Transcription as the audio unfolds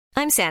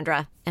I'm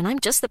Sandra, and I'm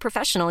just the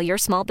professional your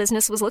small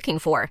business was looking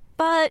for.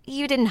 But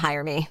you didn't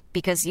hire me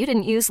because you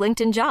didn't use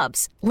LinkedIn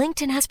Jobs.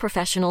 LinkedIn has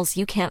professionals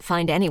you can't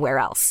find anywhere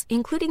else,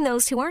 including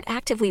those who aren't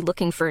actively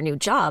looking for a new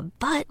job,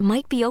 but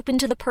might be open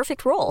to the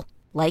perfect role,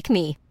 like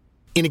me.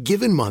 In a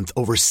given month,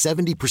 over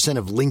 70%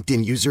 of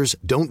LinkedIn users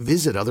don't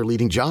visit other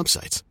leading job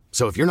sites.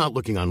 So if you're not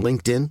looking on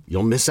LinkedIn,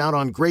 you'll miss out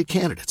on great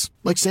candidates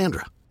like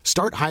Sandra.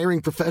 Start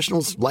hiring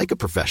professionals like a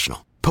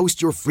professional.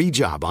 Post your free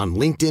job on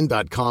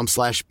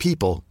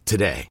linkedin.com/people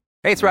today.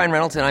 Hey, it's Ryan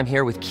Reynolds, and I'm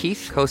here with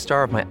Keith,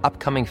 co-star of my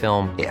upcoming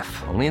film, If,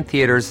 only in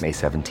theaters May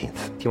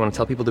 17th. Do you want to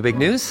tell people the big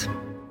news?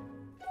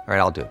 All right,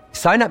 I'll do it.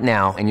 Sign up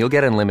now and you'll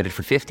get unlimited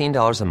for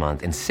 $15 a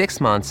month and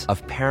 6 months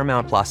of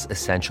Paramount Plus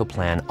Essential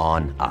Plan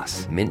on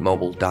us.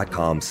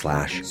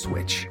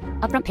 MintMobile.com/switch.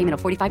 Upfront payment of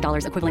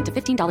 $45 equivalent to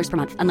 $15 per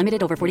month.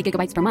 Unlimited over 40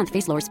 gigabytes per month.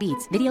 Face lower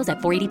speeds. Videos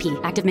at 480p.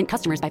 Active Mint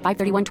customers by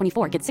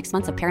 531.24 get 6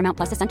 months of Paramount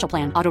Plus Essential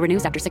Plan. Auto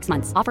renews after 6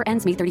 months. Offer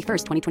ends May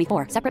 31st,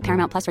 2024. Separate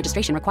Paramount Plus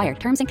registration required.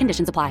 Terms and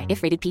conditions apply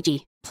if rated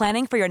PG.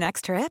 Planning for your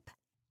next trip?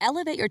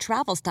 Elevate your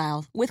travel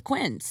style with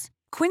Quince.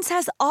 Quince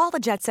has all the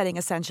jet-setting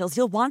essentials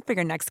you'll want for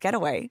your next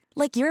getaway,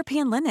 like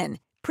European linen,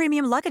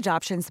 premium luggage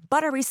options,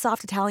 buttery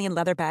soft Italian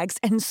leather bags,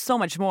 and so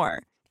much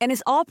more. And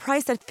is all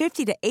priced at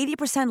 50 to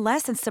 80%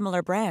 less than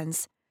similar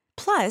brands.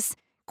 Plus,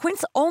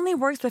 Quince only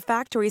works with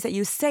factories that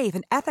use safe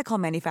and ethical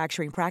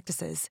manufacturing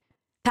practices.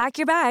 Pack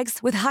your bags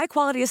with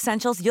high-quality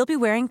essentials you'll be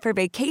wearing for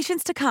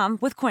vacations to come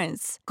with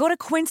Quince. Go to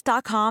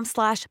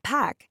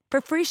quince.com/pack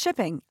for free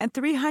shipping and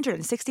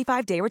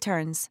 365-day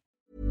returns.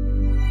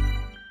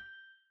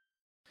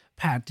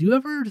 Pat, do you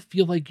ever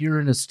feel like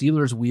you're in a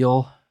Steelers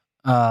Wheel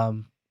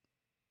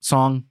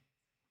song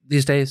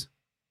these days?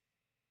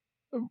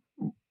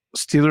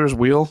 Steelers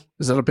Wheel?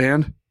 Is that a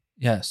band?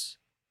 Yes.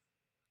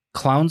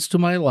 Clowns to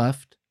my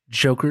left,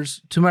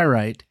 jokers to my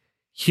right.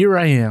 Here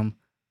I am,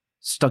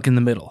 stuck in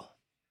the middle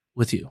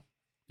with you.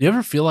 Do you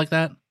ever feel like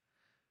that?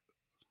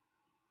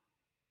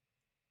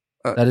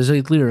 That is a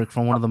lyric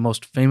from one of the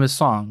most famous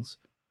songs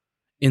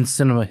in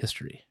cinema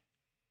history.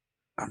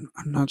 I'm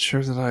not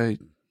sure that I...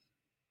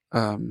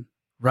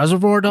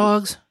 Reservoir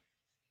Dogs?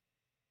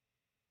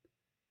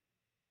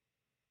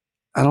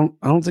 I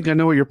don't think I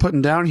know what you're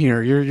putting down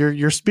here.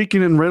 You're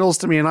speaking in riddles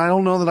to me, and I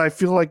don't know that I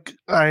feel like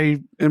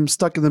I am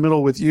stuck in the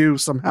middle with you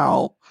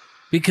somehow.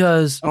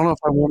 Because I don't know if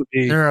I want to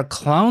be. There are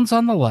clowns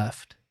on the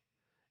left.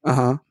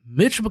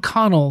 Mitch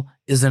McConnell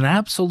is an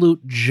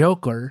absolute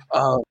joker.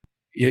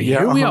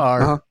 Here we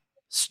are,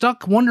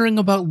 stuck wondering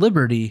about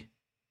liberty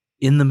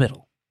in the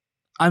middle.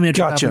 I'm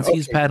Andrew Poppins.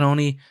 He's Pat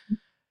Oney.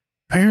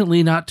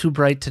 Apparently not too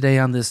bright today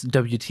on this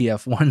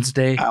WTF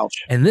Wednesday.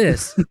 Ouch. And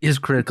this is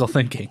Critical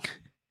Thinking.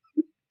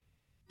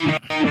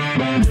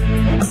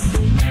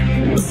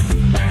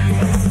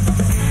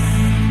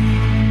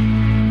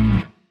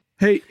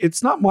 Hey,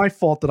 it's not my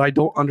fault that I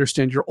don't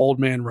understand your old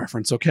man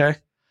reference, okay?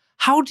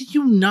 How do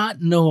you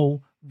not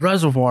know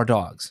Reservoir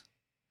Dogs?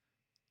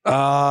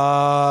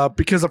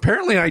 Because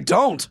apparently I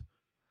don't.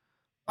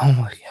 Oh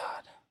my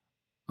God.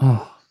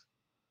 Oh.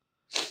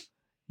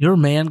 Your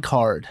man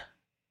card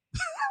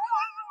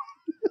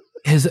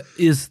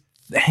is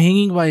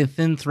hanging by a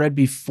thin thread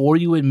before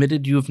you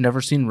admitted you have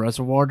never seen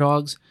Reservoir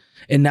Dogs,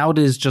 and now it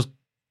is just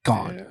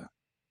gone.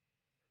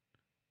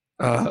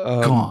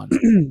 Yeah. Gone.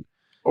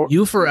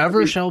 You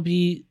shall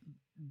be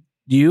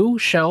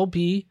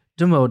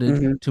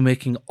demoted to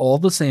making all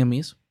the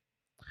Sammys,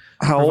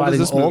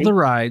 providing all the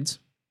rides,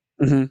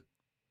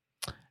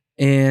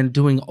 and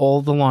doing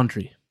all the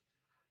laundry.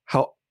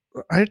 How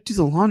I do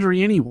the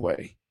laundry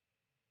anyway.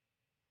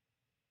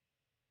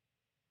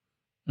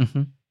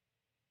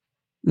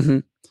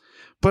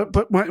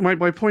 But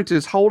my point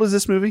is, how old is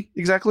this movie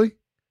exactly?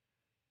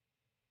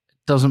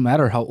 Doesn't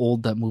matter how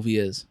old that movie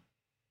is.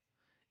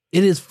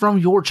 It is from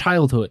your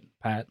childhood,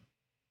 Pat.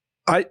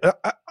 How is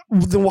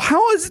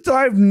it that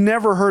I've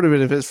never heard of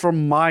it if it's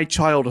from my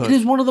childhood? It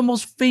is one of the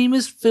most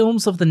famous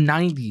films of the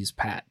 90s,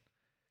 Pat.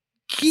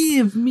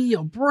 Give me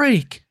a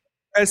break.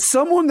 As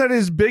someone that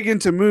is big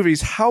into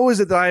movies, how is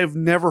it that I have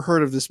never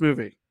heard of this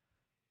movie?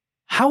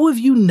 How have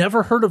you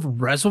never heard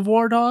of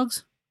Reservoir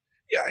Dogs?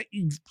 Yeah,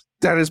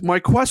 that is my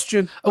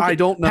question. Okay, I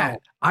don't know. Pat,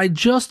 I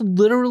just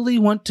literally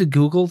went to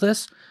Google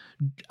this.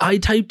 I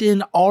typed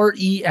in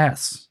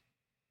RES.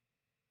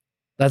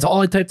 That's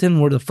all I typed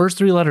in were the first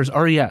three letters,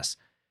 RES.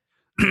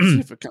 Let's see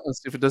if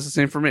it does the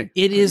same for me.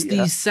 It is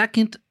the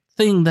second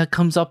thing that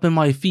comes up in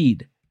my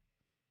feed.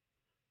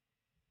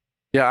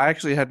 Yeah, I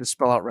actually had to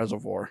spell out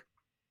reservoir.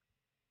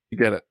 You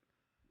get it.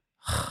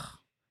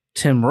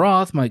 Tim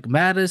Roth, Mike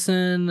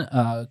Madison,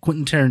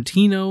 Quentin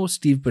Tarantino,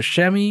 Steve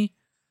Buscemi.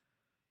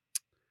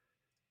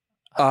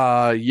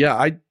 Yeah,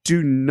 I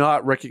do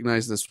not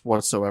recognize this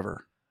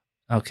whatsoever.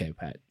 Okay,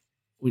 Pat.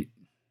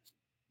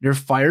 You're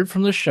fired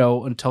from the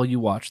show until you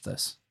watch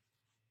this.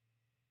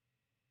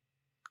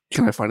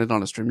 Can I find it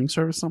on a streaming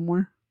service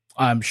somewhere?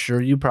 I'm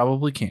sure you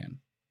probably can.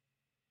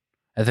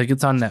 I think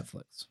it's on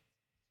Netflix.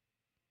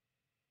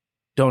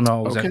 Don't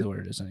know exactly where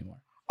it is anymore.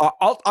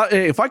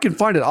 If I can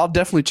find it, I'll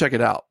definitely check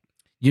it out.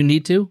 You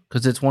need to,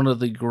 because it's one of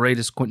the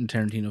greatest Quentin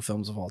Tarantino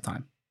films of all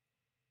time.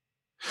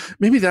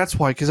 Maybe that's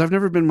why, because I've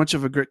never been much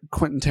of a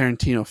Quentin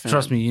Tarantino fan.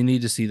 Trust me, you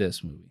need to see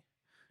this movie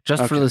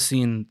just for the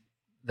scene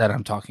that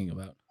I'm talking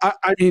about.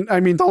 I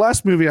mean, the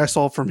last movie I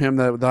saw from him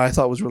that I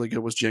thought was really good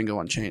was Django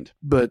Unchained.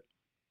 But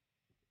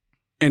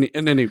in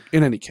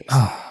any case,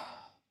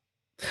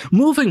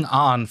 moving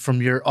on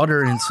from your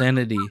utter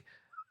insanity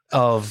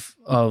of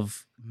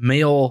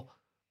male,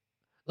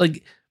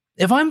 like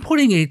if I'm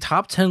putting a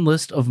top 10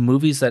 list of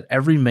movies that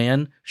every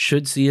man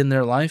should see in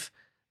their life,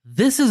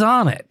 this is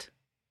on it.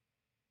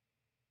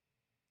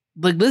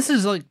 Like this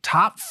is like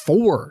top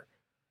 4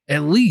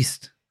 at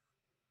least.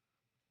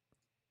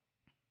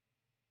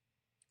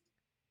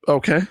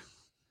 Okay.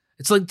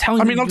 It's like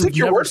telling me I'll take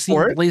your word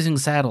for it. Blazing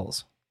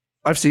Saddles.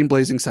 I've seen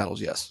Blazing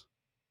Saddles, yes.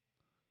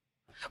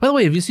 By the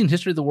way, have you seen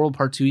History of the World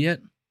Part 2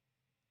 yet?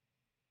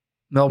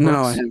 Mel Brooks?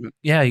 No, I haven't.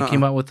 Yeah, he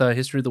came out with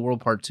History of the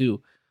World Part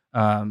 2.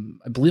 I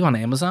believe on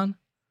Amazon.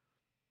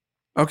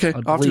 Okay.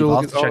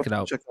 I'll have to check it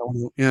out. Check that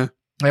one out. Yeah.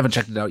 I haven't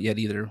checked it out yet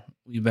either.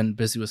 We've been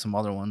busy with some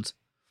other ones.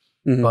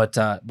 Mm-hmm.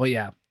 But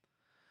yeah.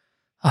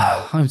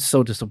 I'm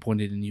so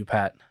disappointed in you,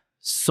 Pat.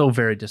 So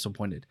very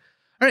disappointed.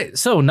 All right,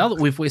 so now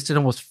that we've wasted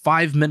almost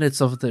 5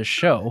 minutes of the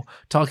show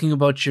talking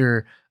about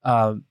your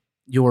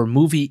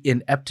movie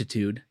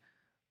ineptitude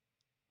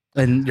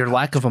and your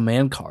lack of a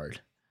man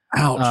card,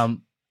 ouch.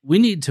 We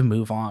need to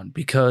move on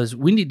because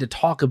we need to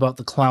talk about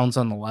the clowns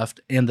on the left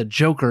and the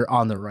Joker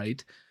on the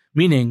right,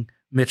 meaning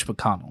Mitch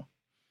McConnell.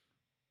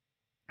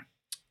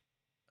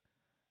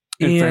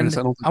 In fairness,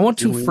 I want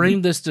to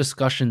frame this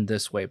discussion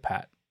this way,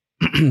 Pat.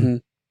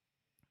 The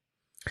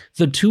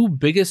two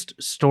biggest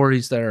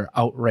stories that are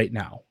out right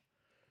now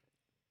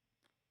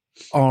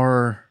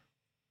are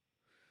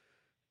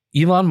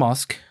Elon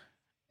Musk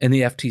and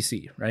the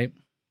FTC, right?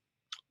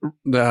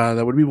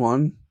 That would be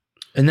one.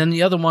 And then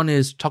the other one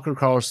is Tucker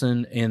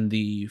Carlson and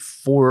the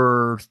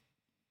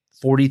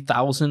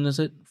 40,000, is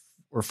it?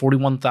 Or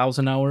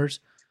 41,000 hours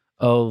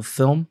of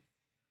film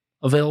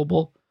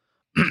available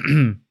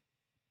on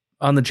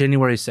the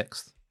January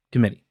 6th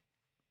committee.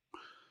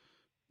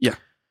 Yeah.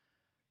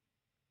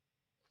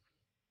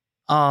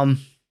 I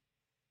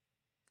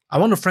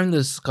want to frame the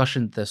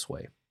discussion this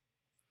way.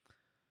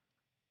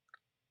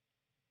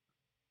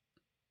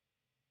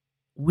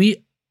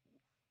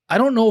 I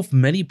don't know if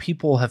many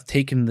people have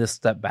taken this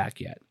step back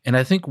yet. And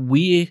I think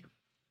we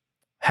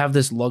have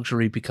this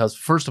luxury because,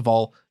 first of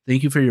all,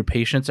 thank you for your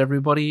patience,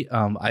 everybody.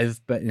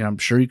 I've been, I'm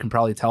sure you can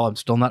probably tell I'm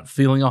still not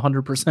feeling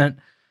 100%,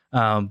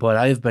 but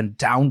I have been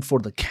down for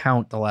the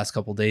count the last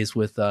couple of days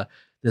with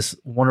this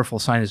wonderful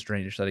sinus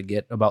drainage that I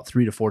get about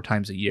 3 to 4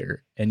 times a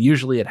year. And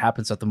usually it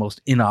happens at the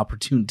most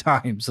inopportune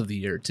times of the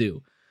year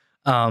too.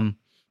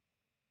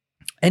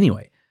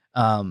 Anyway,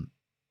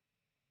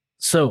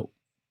 so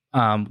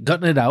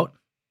gutting it out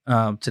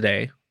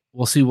today.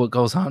 We'll see what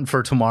goes on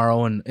for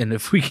tomorrow and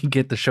if we can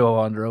get the show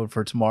on the road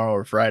for tomorrow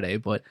or Friday,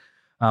 but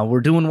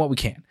we're doing what we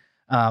can.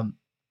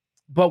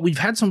 But we've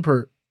had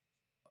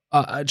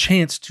a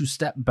chance to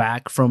step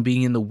back from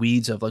being in the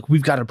weeds of like,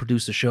 we've got to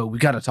produce a show. We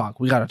got to talk,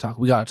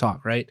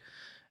 right?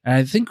 And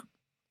I think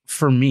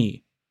for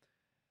me,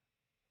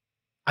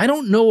 I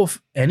don't know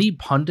if any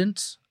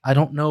pundits, I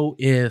don't know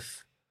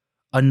if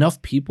enough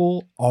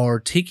people are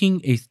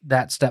taking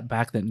that step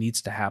back that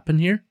needs to happen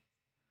here.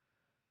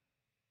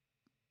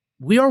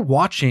 We are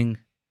watching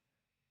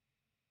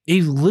a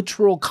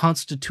literal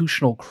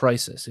constitutional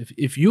crisis.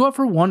 If you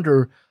ever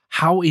wonder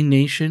how a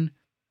nation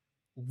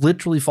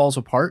literally falls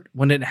apart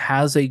when it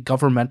has a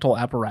governmental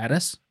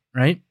apparatus,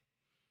 right?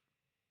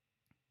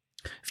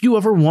 If you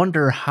ever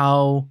wonder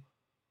how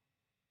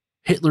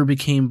Hitler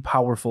became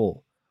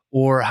powerful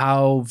or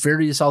how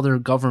various other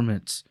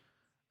governments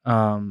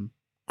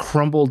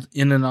crumbled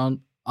in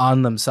and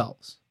on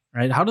themselves,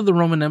 right? How did the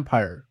Roman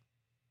Empire?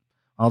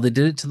 Well, they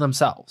did it to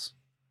themselves.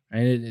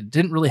 Right? It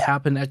didn't really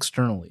happen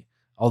externally,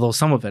 although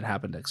some of it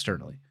happened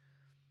externally.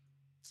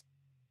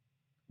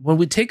 When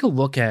we take a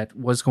look at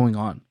what's going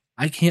on,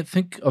 I can't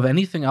think of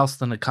anything else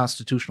than a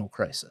constitutional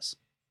crisis.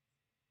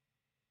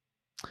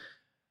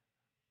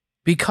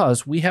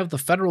 Because we have the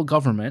federal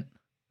government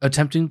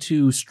attempting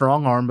to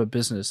strong-arm a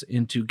business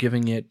into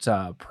giving it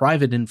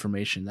private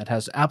information that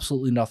has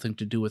absolutely nothing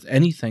to do with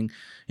anything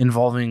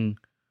involving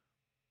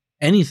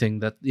anything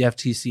that the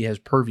FTC has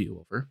purview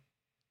over.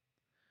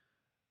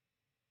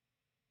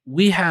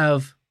 We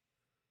have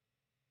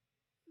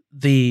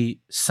the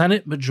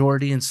Senate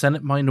majority and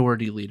Senate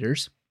minority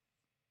leaders,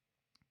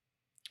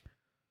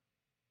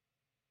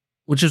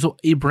 which is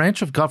a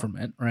branch of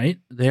government, right?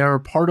 They are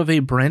part of a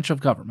branch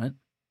of government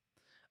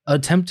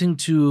attempting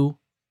to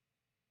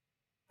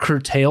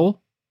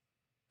curtail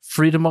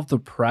freedom of the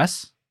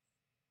press.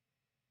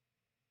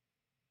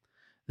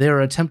 They are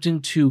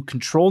attempting to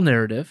control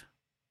narrative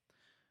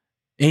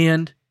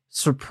and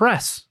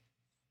suppress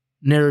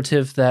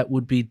narrative that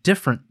would be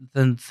different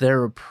than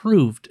their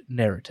approved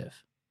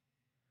narrative.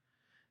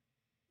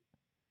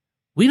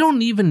 We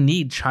don't even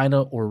need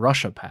China or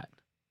Russia, Pat,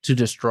 to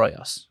destroy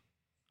us.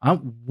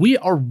 We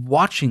are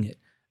watching it.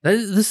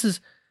 This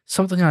is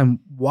something I'm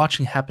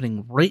watching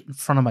happening right in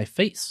front of my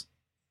face.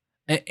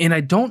 And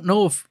I don't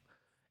know if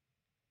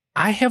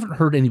I haven't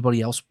heard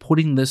anybody else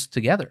putting this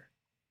together.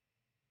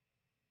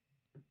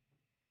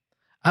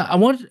 I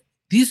want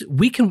these.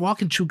 We can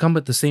walk and chew gum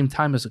at the same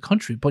time as a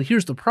country, but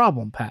here's the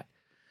problem, Pat.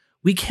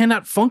 We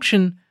cannot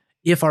function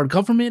if our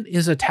government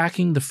is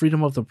attacking the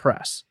freedom of the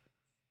press.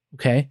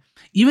 Okay?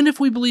 Even if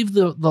we believe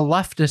the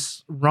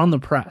leftists run the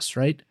press,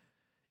 right?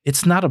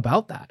 It's not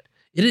about that.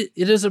 It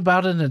is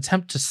about an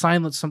attempt to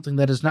silence something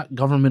that is not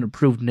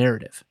government-approved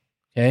narrative.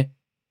 Okay?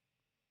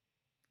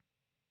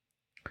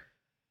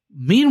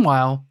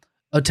 Meanwhile,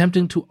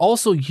 attempting to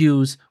also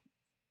use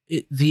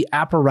the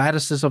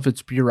apparatuses of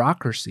its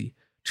bureaucracy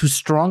to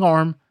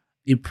strong-arm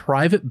a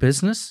private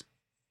business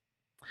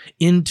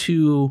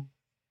into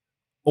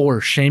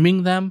or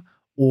shaming them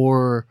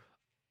or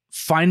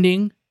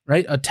finding,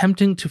 right?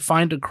 Attempting to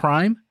find a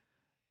crime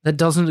that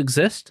doesn't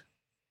exist.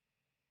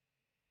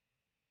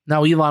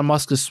 Now, Elon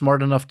Musk is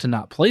smart enough to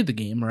not play the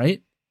game,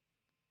 right?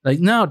 Like,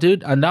 no,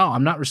 dude, no,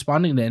 I'm not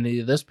responding to any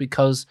of this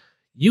because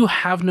you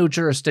have no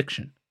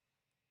jurisdiction.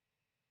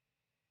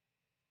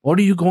 What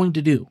are you going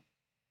to do?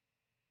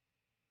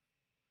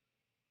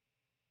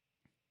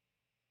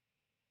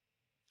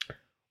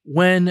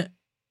 When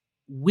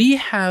we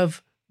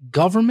have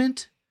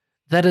government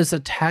that is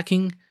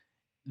attacking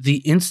the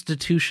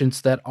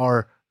institutions that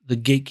are the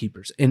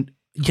gatekeepers, and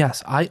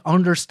yes, I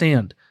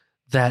understand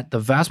that the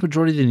vast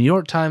majority of the New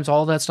York Times,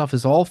 all that stuff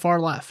is all far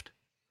left.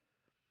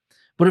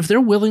 But if they're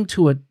willing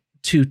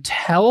to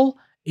tell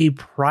a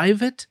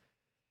private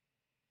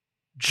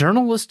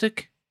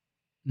journalistic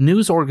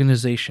news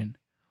organization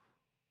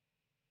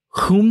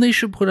whom they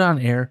should put on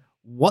air,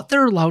 what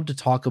they're allowed to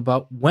talk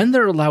about, when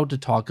they're allowed to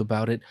talk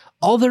about it,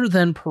 other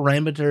than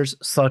parameters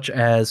such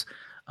as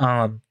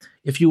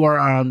if you are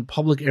on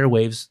public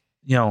airwaves,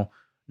 no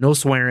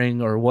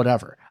swearing or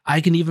whatever. I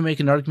can even make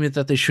an argument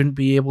that they shouldn't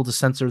be able to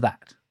censor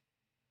that.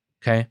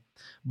 Okay.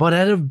 But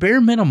at a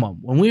bare minimum,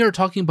 when we are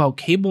talking about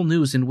cable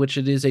news in which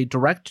it is a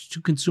direct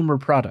to consumer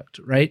product,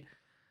 right?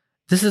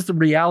 This is the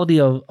reality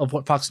of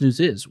what Fox News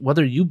is.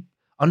 Whether you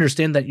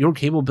understand that your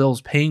cable bill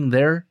is paying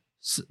their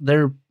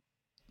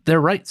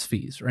rights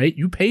fees, right?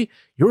 You pay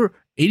your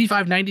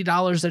 $85,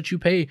 $90 that you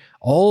pay,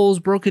 all is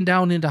broken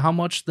down into how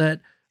much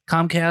that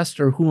Comcast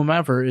or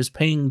whomever is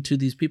paying to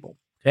these people.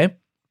 Okay.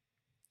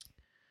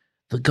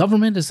 The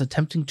government is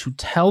attempting to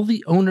tell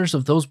the owners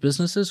of those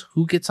businesses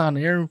who gets on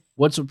air,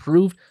 what's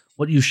approved,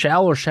 what you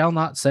shall or shall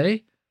not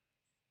say.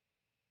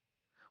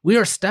 We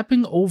are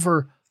stepping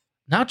over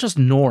not just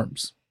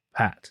norms,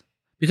 Pat,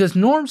 because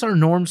norms are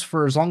norms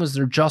for as long as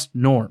they're just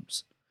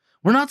norms.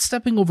 We're not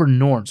stepping over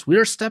norms. We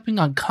are stepping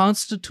on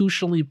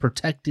constitutionally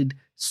protected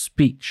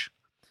speech.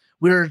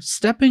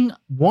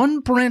 One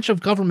branch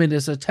of government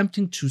is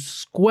attempting to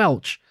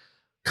squelch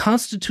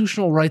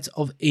constitutional rights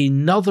of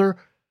another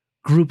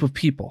group of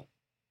people.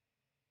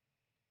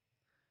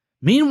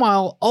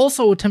 Meanwhile,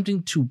 also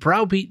attempting to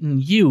browbeat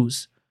and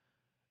use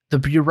the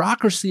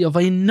bureaucracy of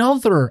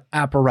another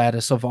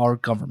apparatus of our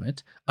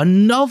government,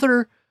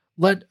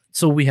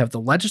 so we have the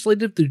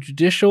legislative, the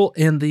judicial,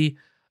 and the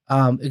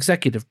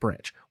executive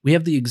branch. We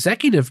have the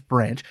executive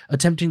branch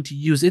attempting to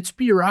use its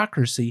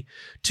bureaucracy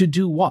to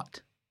do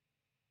what?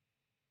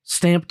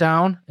 Stamp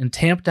down and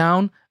tamp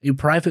down a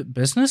private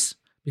business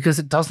because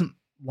it doesn't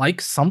like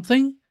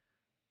something?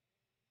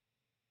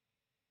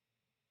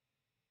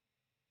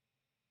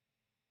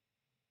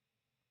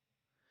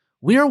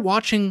 We are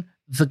watching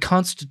the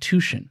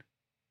Constitution.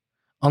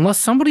 Unless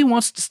somebody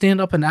wants to stand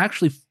up and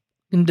actually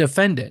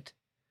defend it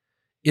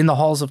in the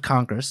halls of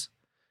Congress,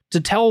 to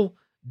tell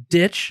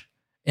Ditch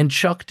and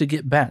Chuck to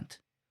get bent.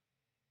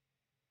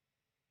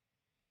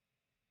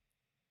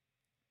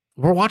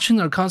 We're watching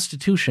our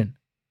Constitution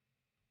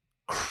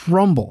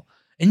crumble.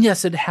 And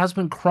yes, it has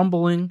been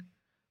crumbling,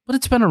 but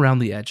it's been around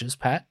the edges,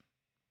 Pat.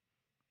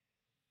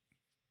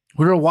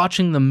 We're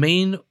watching the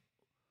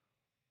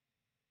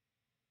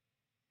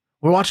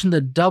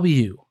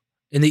W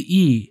and the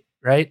E,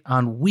 right,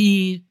 on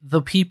we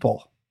the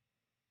people.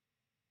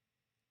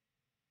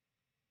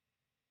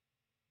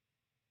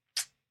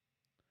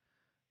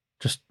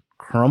 Just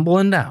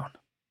crumbling down.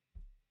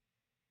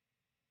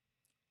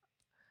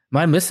 Am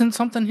I missing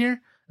something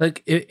here?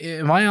 Like,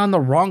 am I on the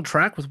wrong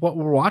track with what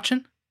we're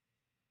watching?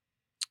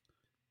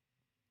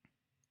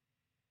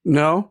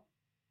 No,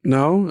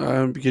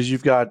 because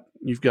you've got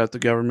the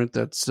government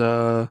that's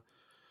colluding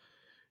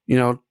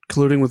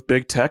with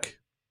big tech.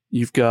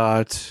 You've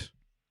got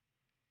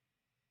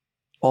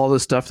all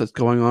this stuff that's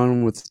going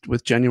on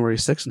with January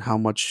 6th and how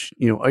much,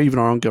 even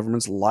our own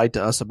government's lied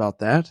to us about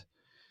that.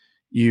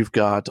 You've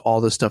got all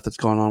this stuff that's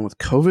going on with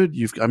COVID.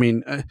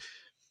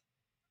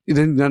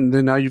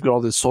 Then now you've got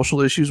all these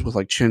social issues with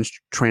like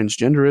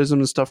transgenderism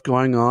and stuff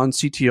going on,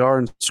 CTR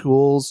in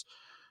schools,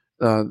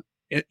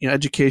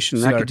 education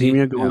and CRT,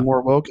 academia going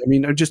more woke. I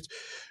mean,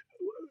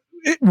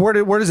 where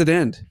does it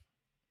end?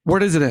 Where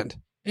does it end?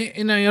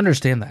 And I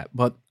understand that,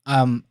 but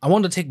I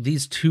want to take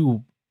these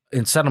two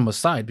and set them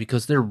aside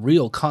because they're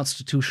real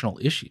constitutional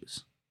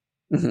issues.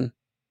 Mm-hmm.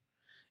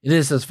 It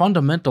is as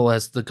fundamental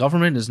as the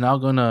government is now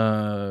going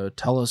to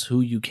tell us who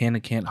you can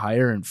and can't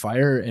hire and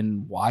fire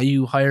and why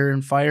you hire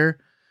and fire,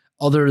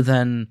 other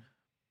than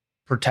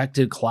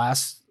protected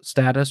class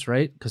status,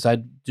 right? Because I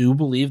do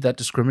believe that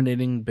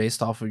discriminating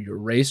based off of your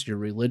race, your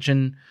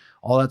religion,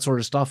 all that sort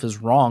of stuff is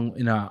wrong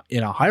in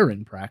a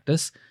hiring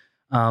practice.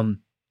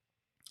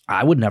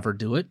 I would never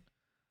do it.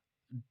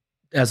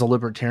 As a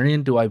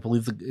libertarian, do I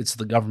believe that it's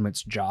the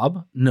government's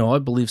job? No, I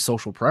believe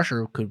social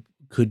pressure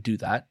could do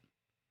that,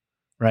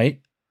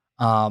 right?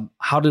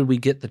 How did we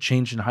get the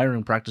change in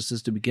hiring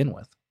practices to begin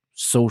with?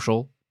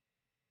 Social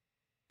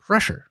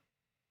pressure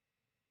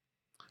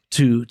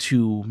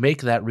to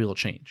make that real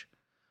change.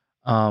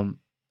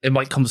 It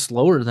might come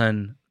slower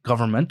than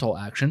governmental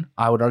action.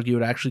 I would argue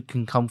it actually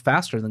can come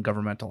faster than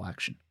governmental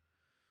action.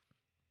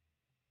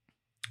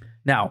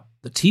 Now,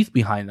 the teeth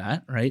behind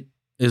that, right,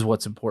 is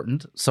what's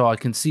important. So I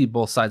can see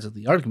both sides of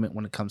the argument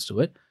when it comes to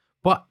it.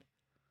 But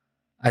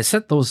I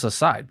set those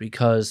aside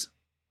because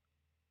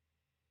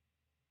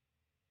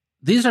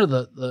these are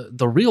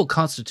the real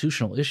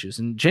constitutional issues.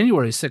 And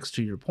January 6th,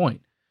 to your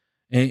point,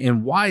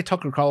 and why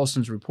Tucker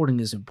Carlson's reporting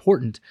is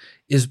important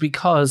is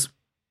because,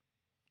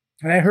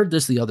 and I heard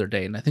this the other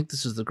day, and I think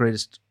this is the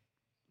greatest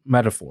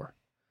metaphor.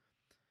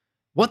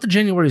 What the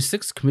January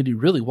 6th committee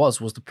really was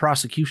the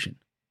prosecution.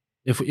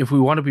 If we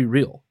want to be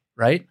real,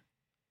 right?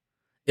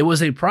 It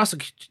was a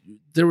prosecution.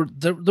 There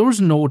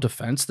was no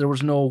defense. There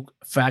was no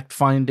fact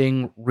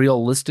finding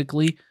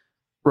realistically.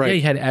 Right. Yeah,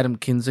 you had Adam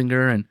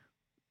Kinzinger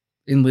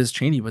and Liz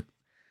Cheney, but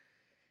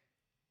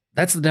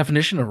that's the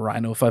definition of a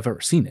rhino if I've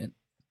ever seen it.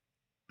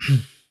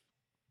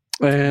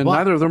 And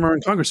neither of them are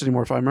in Congress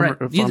anymore, if I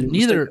remember. Right.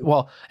 Neither.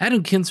 Well,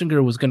 Adam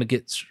Kinzinger was going to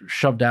get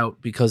shoved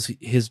out because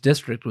his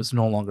district was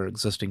no longer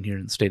existing here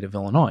in the state of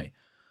Illinois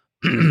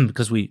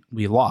because we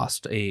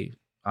lost a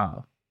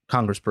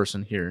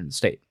congressperson here in the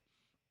state.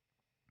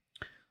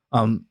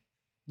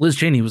 Liz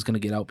Cheney was going to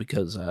get out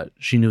because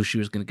she knew she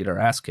was going to get her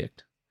ass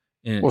kicked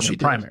in the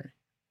primary,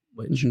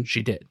 which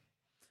she did.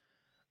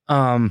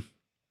 But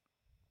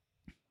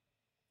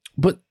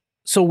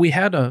so we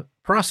had a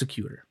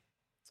prosecutor.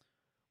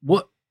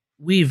 What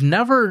we've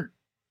never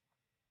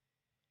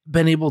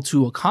been able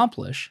to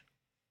accomplish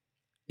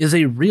is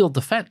a real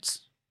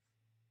defense,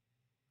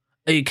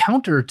 a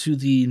counter to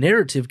the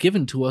narrative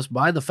given to us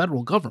by the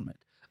federal government,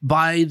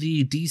 by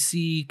the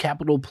DC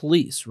Capitol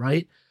Police,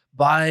 right?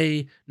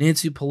 By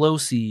Nancy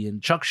Pelosi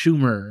and Chuck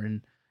Schumer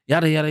and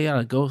yada, yada,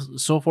 yada, go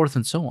so forth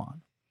and so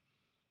on.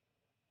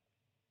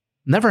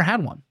 Never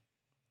had one.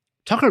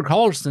 Tucker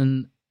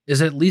Carlson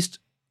is at least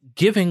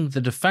giving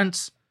the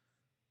defense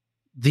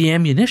the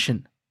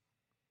ammunition.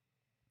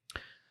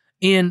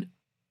 And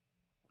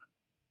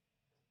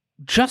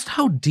just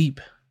how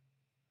deep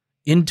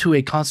into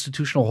a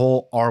constitutional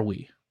hole are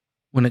we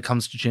when it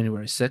comes to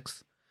January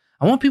 6th?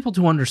 I want people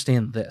to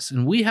understand this,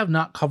 and we have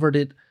not covered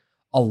it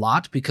a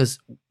lot because,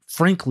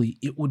 frankly,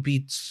 it would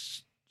be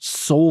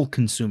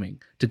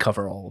soul-consuming to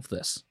cover all of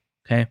this,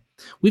 okay?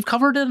 We've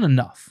covered it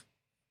enough.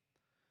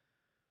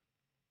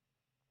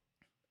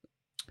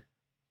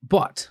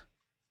 But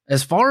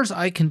as far as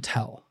I can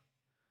tell,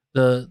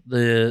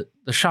 the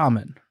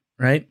shaman,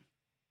 right,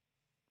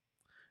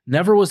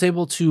 never was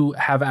able to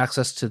have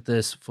access to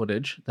this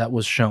footage that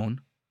was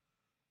shown.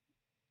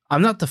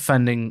 I'm not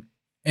defending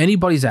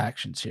anybody's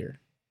actions here,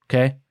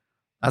 okay?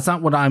 That's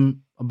not what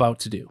I'm about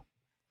to do.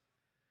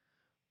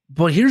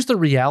 But here's the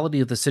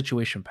reality of the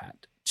situation,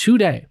 Pat.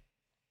 Today,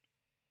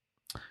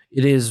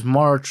 it is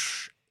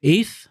March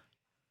 8th,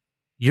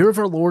 year of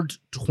our Lord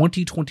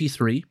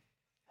 2023.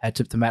 Hat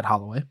tip to Matt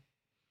Holloway.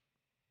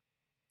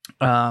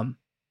 And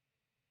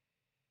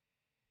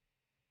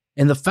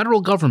the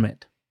federal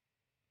government,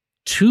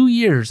 2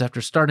 years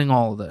after starting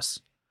all of this,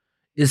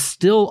 is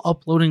still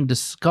uploading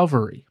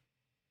discovery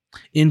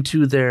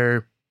into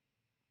their,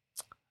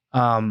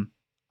 I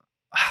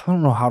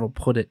don't know how to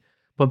put it,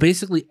 but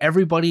basically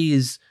everybody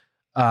is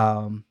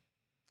kind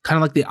of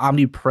like the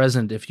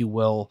omnipresent, if you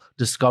will,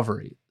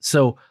 discovery.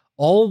 So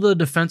all the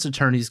defense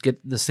attorneys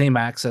get the same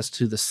access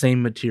to the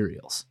same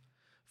materials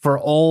for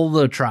all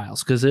the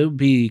trials, because it would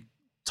be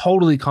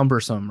totally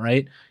cumbersome,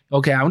 right?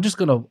 Okay, I'm just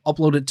going to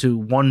upload it to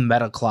one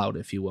meta cloud,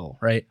 if you will,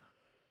 right?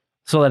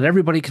 So that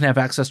everybody can have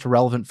access to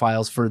relevant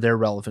files for their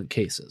relevant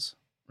cases,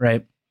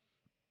 right?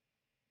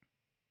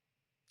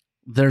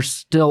 They're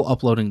still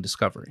uploading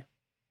discovery.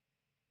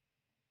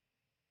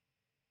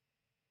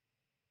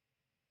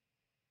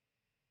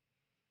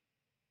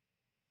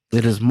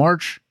 It is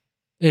March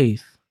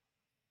 8th,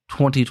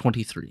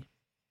 2023.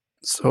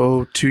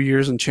 So 2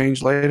 years and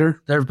change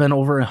later? There have been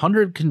over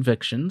 100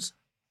 convictions.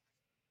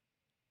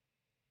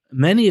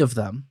 Many of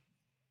them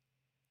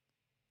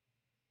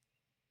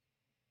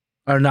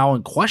are now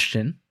in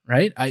question,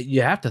 right?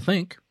 You have to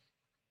think.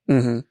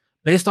 Mm-hmm.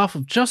 Based off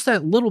of just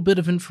that little bit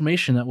of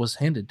information that was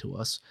handed to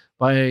us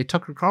by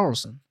Tucker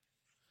Carlson.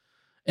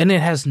 And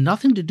it has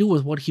nothing to do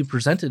with what he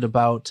presented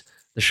about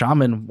the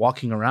shaman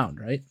walking around,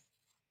 right?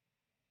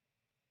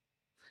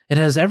 It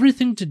has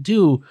everything to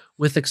do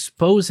with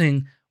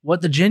exposing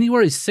what the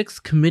January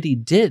 6th committee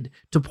did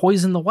to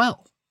poison the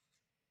well.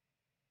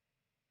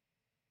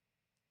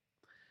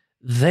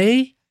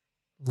 They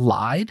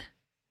lied,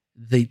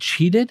 they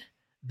cheated,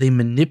 they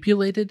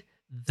manipulated,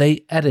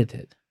 they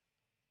edited.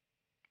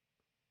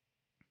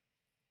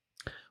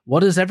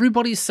 What has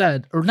everybody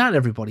said, or not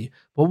everybody,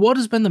 but what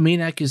has been the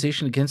main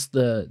accusation against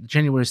the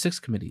January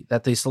 6th committee?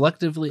 That they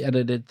selectively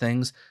edited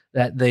things,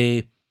 that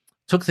they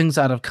took things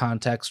out of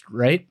context,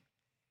 right?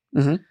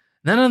 Mm-hmm.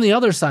 Then on the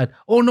other side,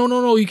 oh,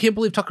 no, you can't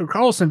believe Tucker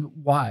Carlson.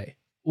 Why?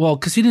 Well,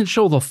 because he didn't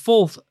show the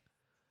full.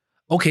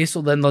 Okay,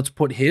 so then let's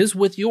put his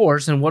with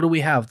yours, and what do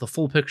we have? The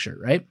full picture,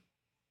 right?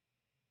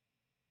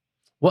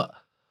 What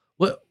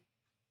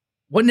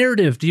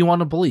narrative do you want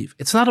to believe?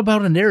 It's not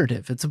about a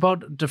narrative. It's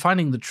about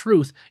defining the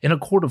truth in a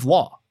court of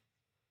law.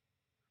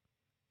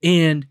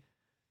 And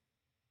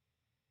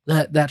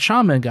that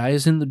shaman guy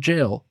is in the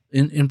jail,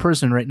 in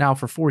prison right now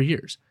for 4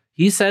 years.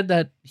 He said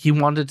that he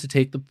wanted to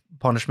take the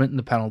punishment and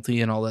the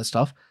penalty and all that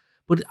stuff.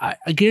 But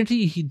I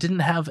guarantee you he didn't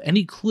have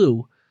any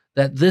clue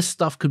that this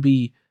stuff could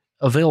be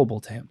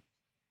available to him.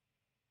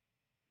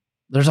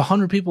 There's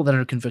 100 people that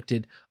are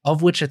convicted,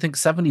 of which I think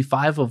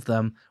 75 of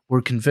them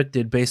were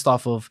convicted based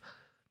off of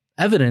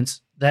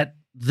evidence that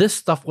this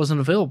stuff wasn't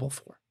available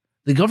for.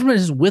 The government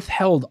has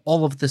withheld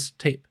all of this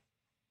tape,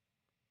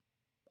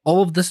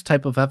 all of this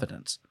type of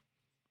evidence.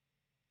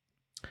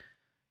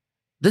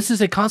 This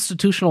is a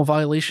constitutional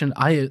violation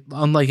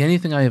unlike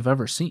anything I have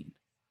ever seen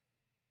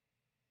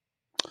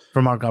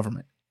from our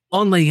government.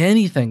 Unlike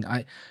anything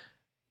I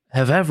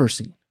have ever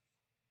seen.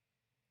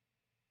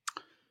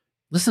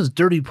 This is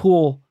dirty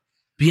pool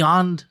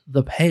beyond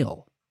the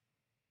pale.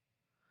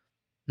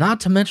 Not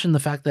to mention the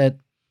fact that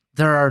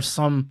there are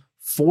some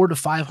 400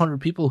 to 500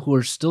 people who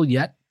are still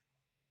yet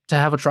to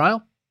have a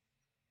trial.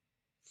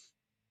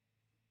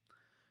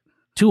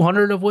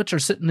 200 of which are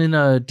sitting in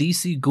a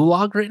DC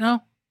gulag right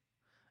now.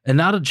 And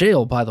not a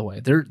jail, by the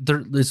way.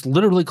 It's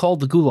literally called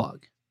the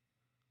gulag.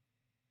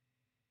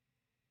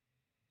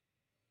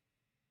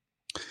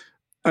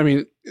 I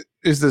mean,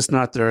 is this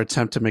not their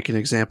attempt to make an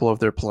example of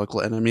their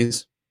political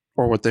enemies?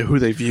 Or who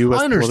they view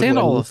as I understand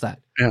all enemies? of that.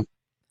 Yeah.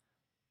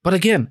 But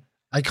again,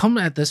 I come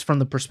at this from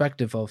the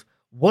perspective of,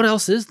 what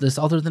else is this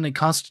other than a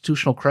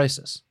constitutional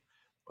crisis?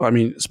 I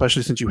mean,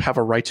 especially since you have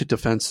a right to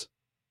defense.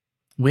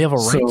 We have a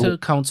right to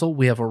counsel.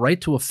 We have a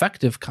right to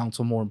effective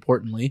counsel, more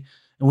importantly.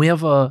 And we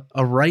have a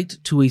right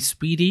to a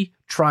speedy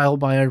trial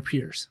by our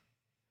peers.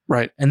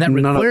 Right. And that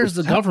requires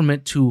the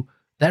government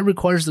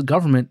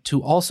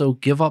to also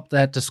give up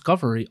that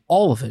discovery,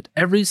 all of it,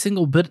 every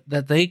single bit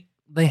that they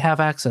have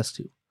access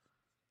to.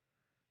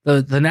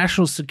 The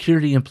national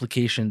security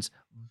implications,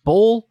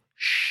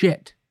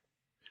 bullshit.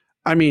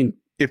 I mean,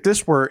 if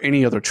this were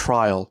any other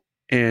trial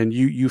and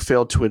you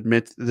failed to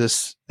admit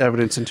this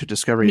evidence into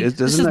discovery,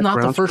 this is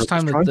not the first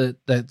time that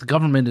the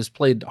government has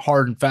played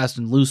hard and fast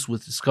and loose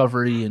with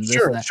discovery and this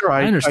and that. Sure,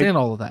 I understand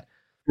all of that.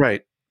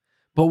 Right.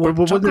 But what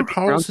Tucker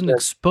Carlson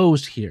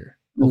exposed here,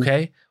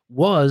 okay,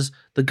 was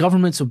the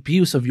government's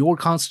abuse of your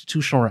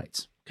constitutional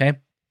rights. Okay?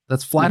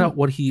 That's flat out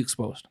what he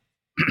exposed.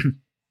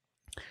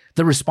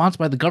 The response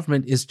by the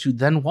government is to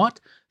then what?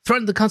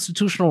 Threaten the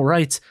constitutional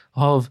rights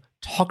of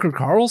Tucker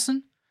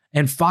Carlson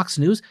and Fox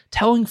News,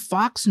 telling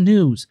Fox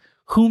News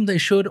whom they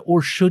should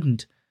or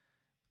shouldn't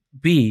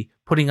be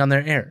putting on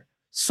their air,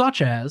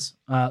 such as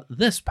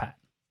this, Pat.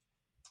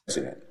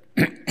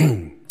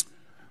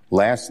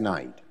 Last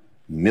night,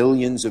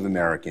 millions of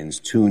Americans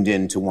tuned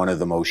in to one of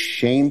the most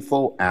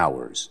shameful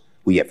hours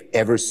we have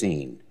ever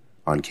seen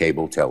on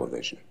cable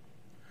television.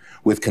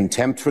 With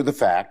contempt for the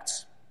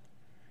facts,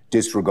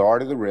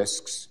 disregard of the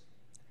risks,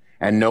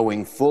 and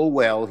knowing full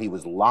well he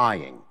was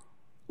lying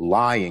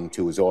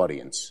to his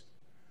audience,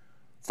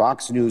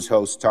 Fox News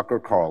host Tucker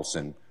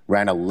Carlson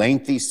ran a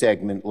lengthy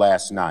segment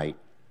last night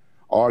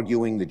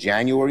arguing the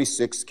January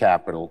 6th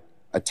Capitol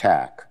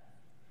attack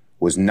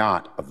was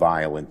not a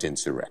violent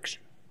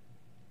insurrection.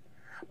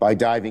 By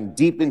diving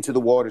deep into the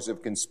waters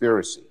of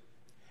conspiracy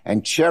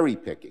and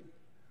cherry-picking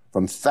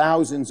from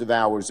thousands of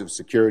hours of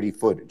security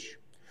footage,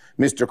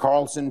 Mr.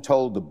 Carlson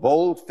told the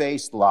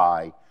bold-faced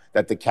lie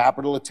that the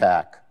Capitol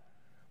attack,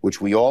 which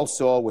we all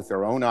saw with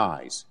our own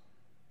eyes,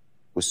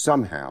 was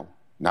somehow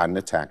not an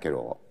attack at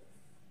all.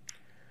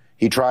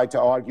 He tried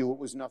to argue it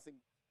was nothing.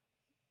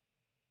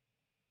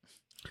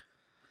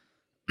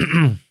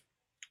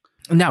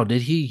 Now,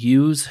 did he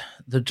use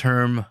the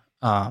term,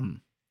 what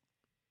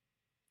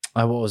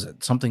was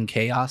it? Something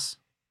chaos?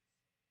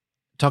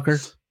 Tucker?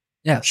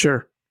 Yeah.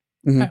 Sure.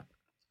 Mm-hmm. Okay.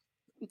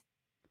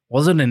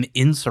 Was it an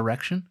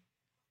insurrection?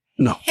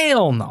 No.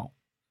 Hell no.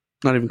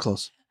 Not even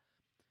close.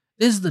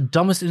 This is the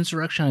dumbest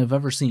insurrection I've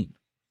ever seen.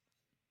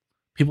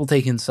 People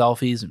taking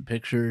selfies and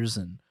pictures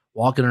and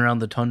walking around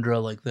the tundra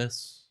like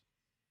this.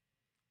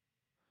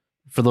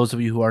 For those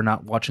of you who are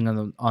not watching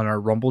on our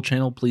Rumble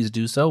channel, please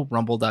do so.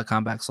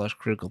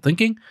 Rumble.com/critical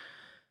thinking.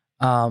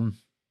 That's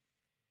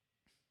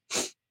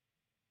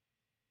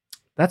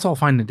all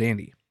fine and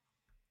dandy.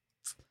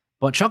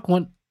 But Chuck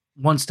went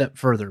one step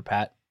further,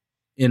 Pat,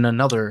 in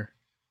another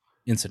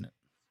incident.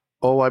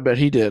 Oh, I bet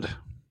he did.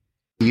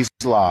 These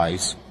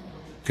lies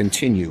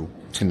continue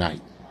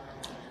tonight.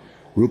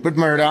 Rupert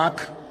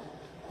Murdoch,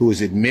 who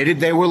has admitted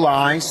they were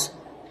lies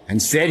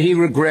and said he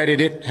regretted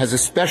it, has a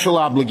special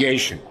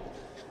obligation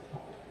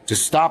to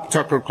stop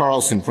Tucker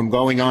Carlson from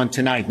going on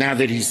tonight, now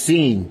that he's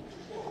seen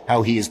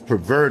how he has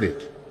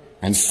perverted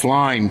and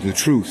slimed the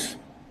truth,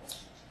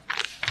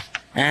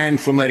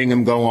 and from letting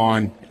him go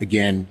on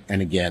again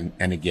and again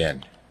and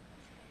again.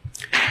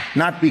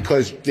 Not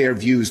because their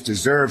views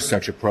deserve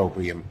such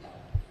opprobrium,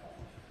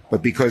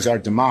 but because our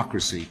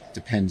democracy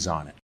depends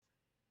on it.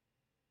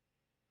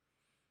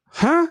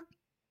 Huh?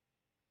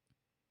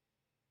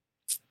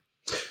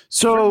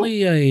 So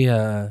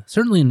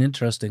certainly an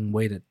interesting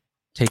way to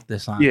take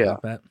this on. Yeah.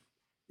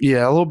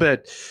 Yeah, a little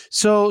bit.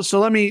 So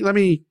let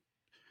me.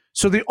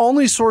 So the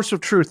only source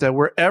of truth that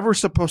we're ever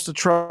supposed to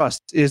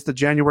trust is the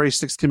January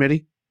 6th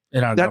committee.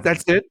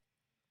 That's it.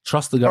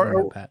 Trust the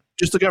government, Pat.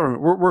 Just the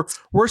government.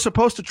 We're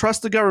supposed to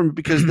trust the government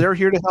because they're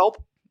here to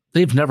help.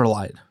 They've never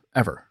lied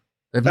ever.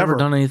 They've never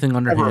done anything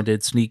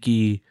underhanded,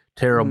 sneaky,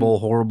 terrible,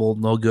 horrible,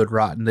 no good,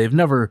 rotten. They've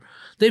never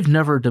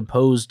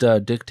deposed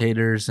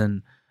dictators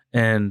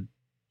and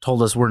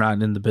told us we're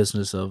not in the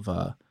business of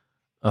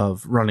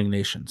running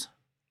nations.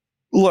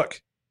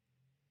 Look,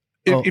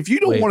 if you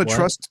don't want to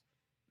trust,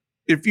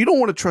 if you don't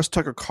want to trust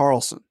Tucker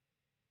Carlson,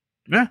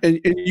 yeah, and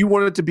you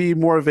want it to be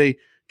more of a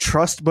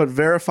trust but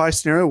verify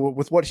scenario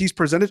with what he's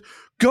presented,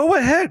 go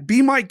ahead,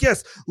 be my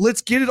guest.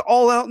 Let's get it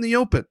all out in the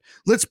open.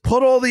 Let's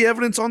put all the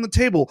evidence on the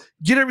table,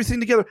 get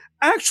everything together,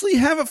 actually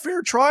have a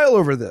fair trial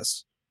over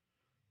this.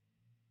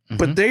 Mm-hmm.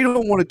 But they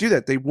don't want to do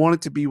that. They want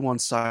it to be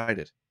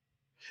one-sided.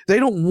 They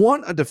don't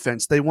want a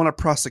defense. They want a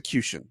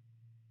prosecution.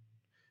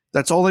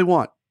 That's all they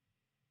want.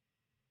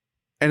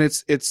 And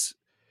it's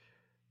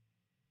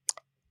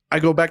I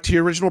go back to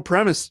your original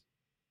premise.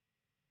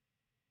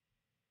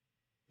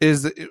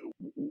 Is that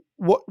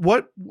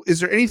what is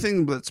there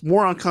anything that's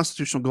more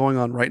unconstitutional going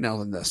on right now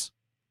than this?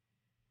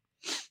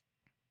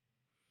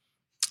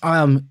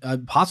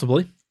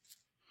 Possibly.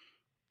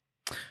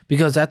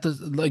 Because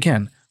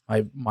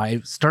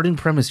my starting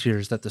premise here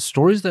is that the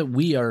stories that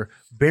we are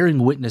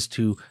bearing witness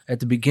to at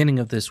the beginning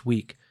of this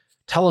week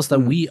tell us that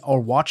we are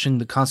watching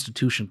the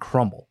Constitution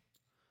crumble.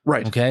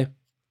 Right. Okay.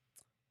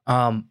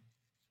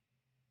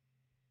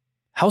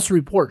 House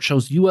report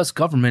shows U.S.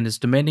 government is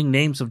demanding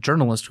names of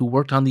journalists who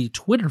worked on the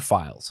Twitter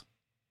files,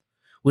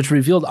 which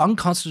revealed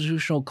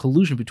unconstitutional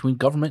collusion between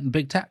government and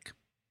big tech.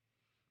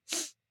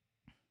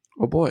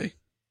 Oh boy.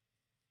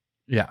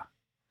 Yeah.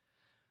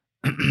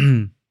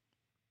 From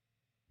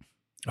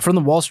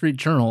the Wall Street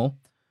Journal,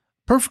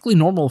 perfectly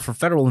normal for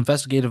federal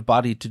investigative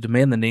body to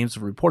demand the names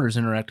of reporters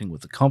interacting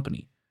with the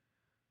company.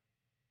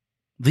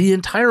 The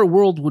entire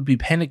world would be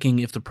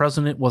panicking if the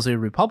president was a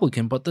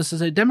Republican, but this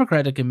is a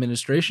Democratic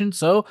administration,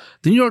 so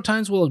the New York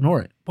Times will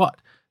ignore it. But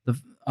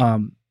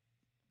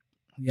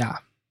yeah.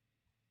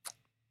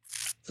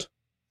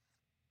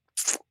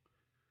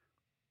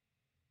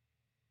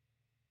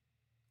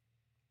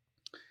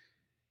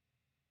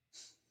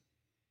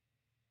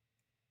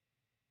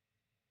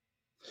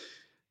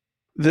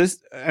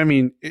 This, I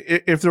mean,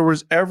 if there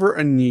was ever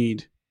a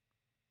need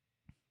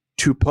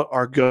to put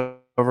our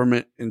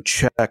government in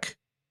check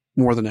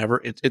more than ever,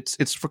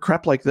 it's for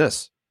crap like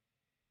this.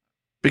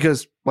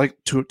 Because, like,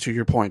 to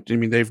your point, I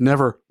mean, they've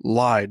never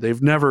lied,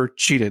 they've never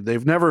cheated,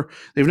 they've never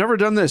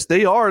done this.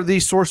 They are the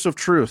source of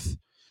truth.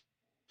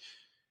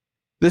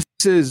 This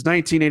is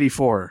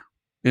 1984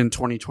 in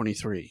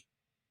 2023.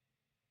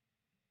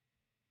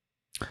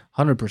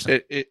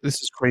 100%.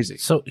 This is crazy.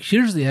 So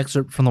here's the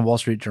excerpt from the Wall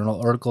Street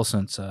Journal article,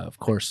 since, of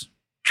course,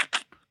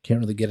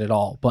 can't really get it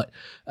all. But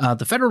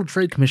the Federal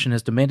Trade Commission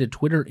has demanded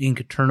Twitter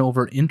Inc. turn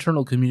over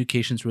internal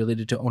communications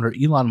related to owner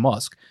Elon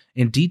Musk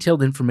and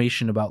detailed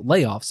information about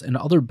layoffs and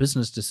other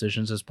business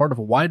decisions as part of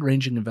a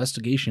wide-ranging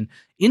investigation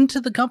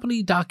into the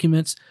company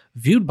documents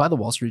viewed by the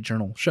Wall Street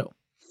Journal show.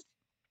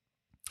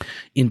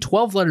 In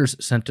 12 letters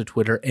sent to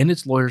Twitter and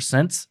its lawyers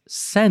since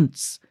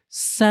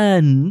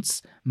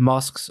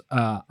Musk's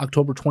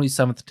October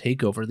 27th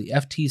takeover, the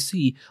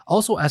FTC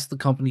also asked the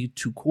company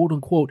to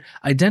quote-unquote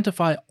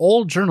identify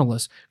all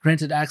journalists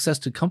granted access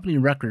to company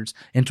records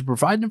and to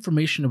provide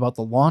information about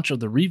the launch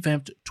of the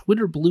revamped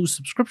Twitter Blue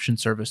subscription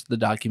service, the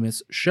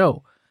documents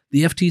show.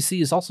 The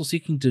FTC is also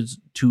seeking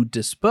to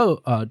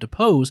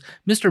depose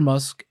Mr.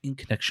 Musk in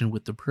connection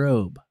with the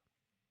probe.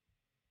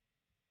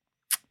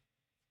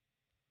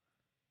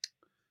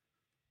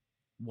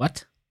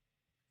 What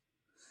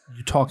are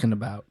you talking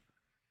about,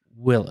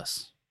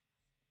 Willis?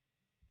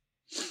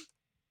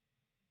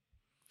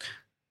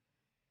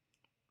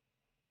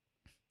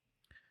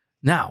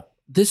 Now,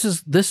 this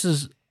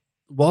is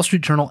Wall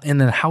Street Journal and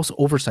the House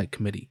Oversight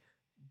Committee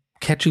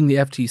catching the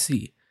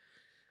FTC,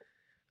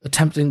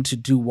 attempting to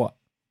do what?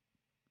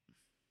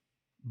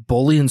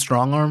 Bully and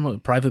strong-arm a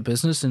private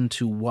business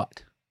into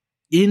what?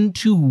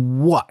 Into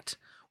what?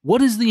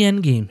 What is the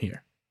end game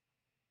here?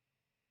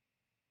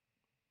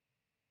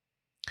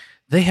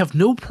 They have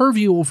no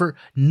purview over,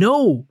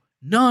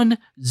 none,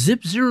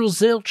 zip, zero,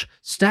 zilch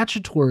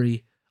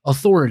statutory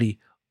authority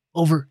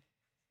over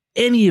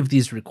any of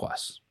these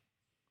requests.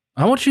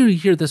 I want you to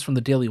hear this from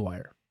the Daily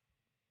Wire.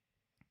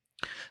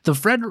 The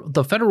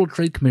Federal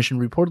Trade Commission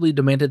reportedly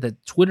demanded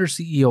that Twitter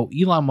CEO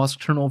Elon Musk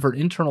turn over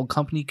internal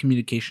company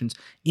communications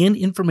and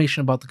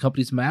information about the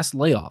company's mass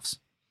layoffs,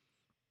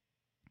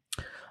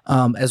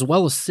 as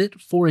well as sit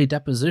for a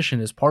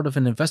deposition as part of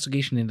an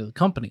investigation into the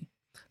company.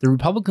 The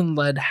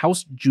Republican-led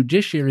House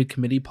Judiciary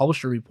Committee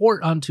published a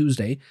report on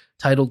Tuesday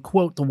titled,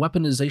 quote, "The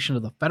Weaponization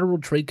of the Federal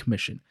Trade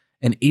Commission,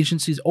 an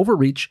agency's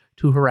overreach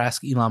to harass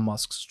Elon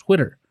Musk's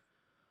Twitter."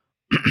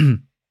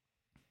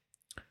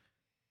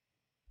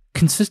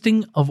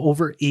 Consisting of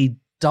over a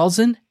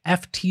dozen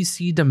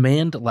FTC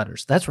demand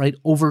letters. That's right,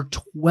 over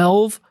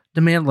 12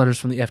 demand letters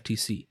from the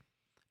FTC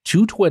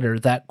to Twitter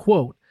that,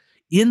 quote,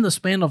 in the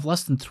span of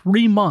less than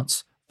 3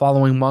 months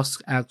following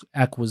Musk's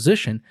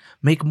acquisition,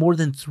 make more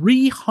than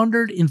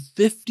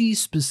 350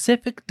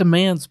 specific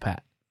demands,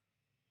 Pat.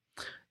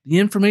 The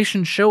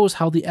information shows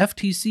how the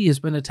FTC has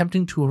been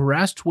attempting to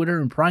harass Twitter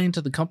and pry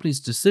into the company's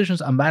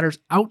decisions on matters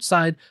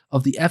outside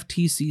of the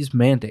FTC's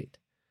mandate.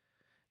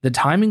 The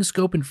timing,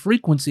 scope, and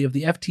frequency of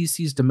the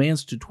FTC's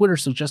demands to Twitter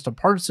suggest a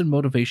partisan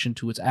motivation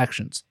to its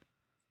actions.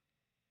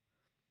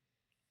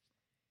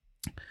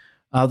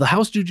 The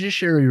House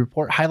Judiciary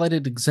Report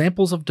highlighted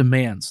examples of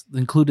demands that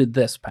included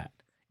this, Pat.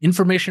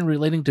 Information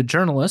relating to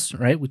journalists,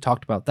 right? We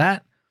talked about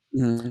that.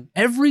 Mm-hmm.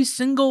 Every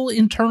single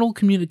internal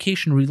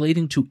communication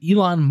relating to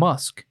Elon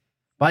Musk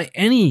by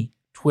any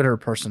Twitter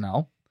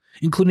personnel,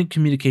 including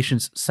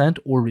communications sent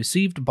or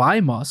received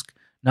by Musk,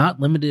 not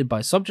limited by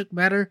subject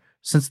matter,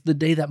 since the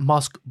day that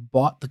Musk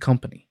bought the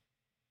company.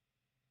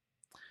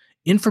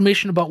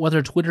 Information about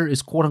whether Twitter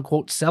is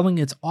quote-unquote selling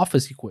its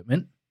office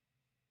equipment.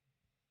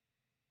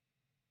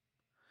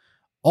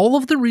 All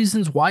of the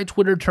reasons why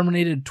Twitter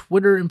terminated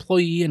Twitter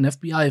employee and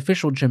FBI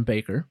official Jim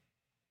Baker.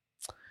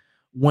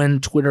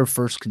 When Twitter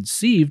first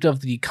conceived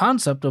of the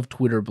concept of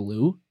Twitter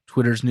Blue,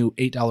 Twitter's new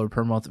 $8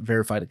 per month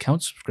verified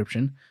account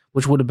subscription,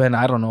 which would have been,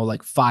 I don't know,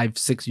 like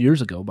 5-6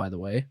 years ago, by the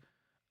way,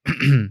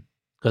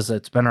 because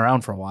it's been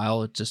around for a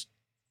while. It just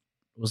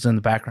was in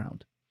the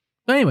background.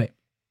 But anyway,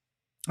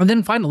 and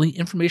then finally,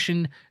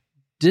 information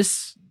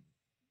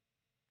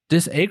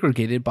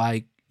disaggregated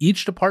by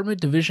each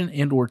department, division,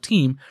 and or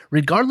team,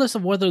 regardless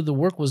of whether the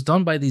work was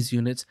done by these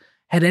units,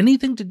 had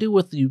anything to do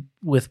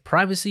with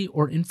privacy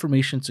or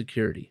information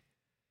security.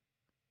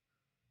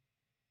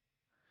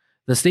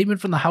 The statement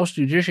from the House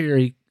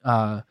Judiciary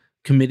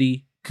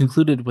Committee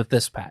concluded with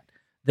this, Pat.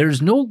 There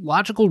is no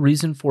logical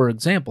reason, for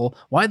example,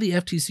 why the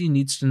FTC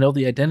needs to know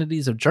the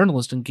identities of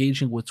journalists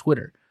engaging with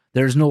Twitter.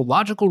 There is no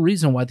logical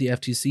reason why the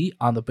FTC,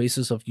 on the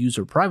basis of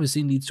user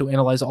privacy, needs to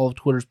analyze all of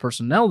Twitter's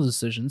personnel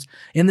decisions,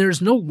 and there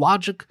is no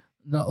logical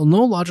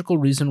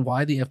reason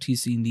why the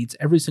FTC needs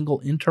every single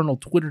internal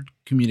Twitter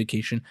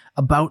communication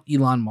about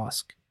Elon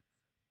Musk.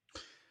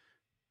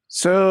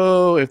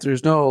 So, if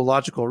there's no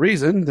logical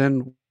reason,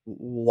 then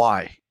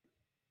why?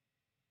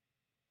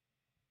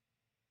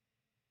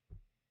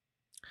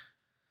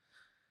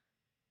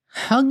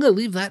 I'm going to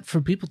leave that for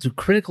people to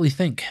critically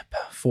think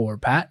for,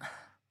 Pat.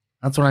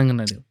 That's what I'm going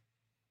to do.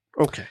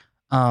 Okay.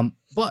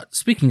 But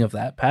speaking of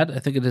that, Pat, I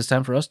think it is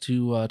time for us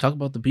to talk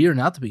about the be or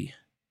not to be.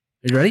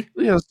 Are you ready?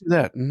 Yeah, let's do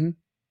that. Mm-hmm.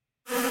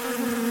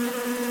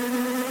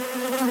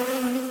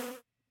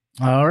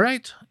 All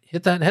right.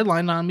 Hit that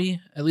headline on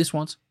me at least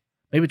once,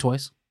 maybe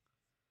twice.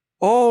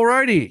 All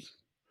righty.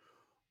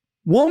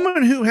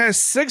 Woman who has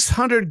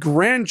 600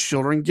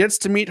 grandchildren gets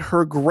to meet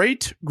her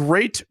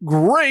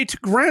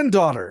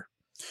great-great-great-granddaughter.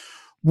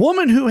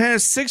 Woman who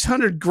has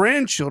 600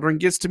 grandchildren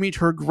gets to meet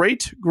her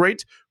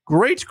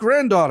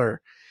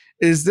great-great-great-granddaughter.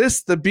 Is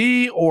this the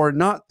be or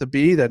not the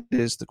be? That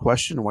is the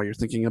question. While you're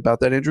thinking about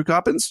that, Andrew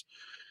Coppins?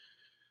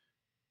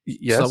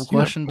 Yes.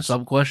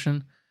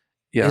 Sub-question.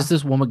 Yeah. Is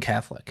this woman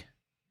Catholic?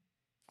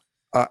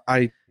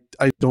 I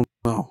don't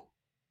know.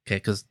 Okay,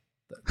 because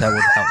that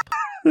would help.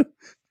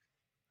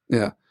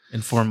 Yeah.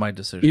 Inform my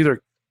decision.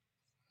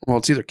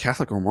 It's either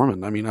Catholic or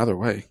Mormon. I mean, either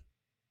way.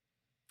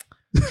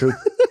 True.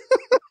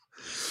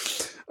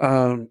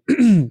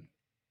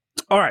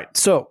 All right.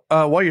 So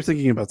while you're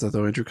thinking about that,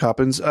 though, Andrew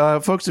Coppins,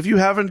 folks, if you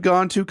haven't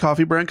gone to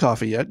Coffee Brand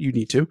Coffee yet, you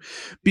need to,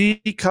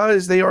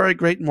 because they are a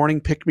great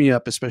morning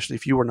pick-me-up, especially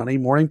if you are not a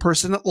morning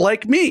person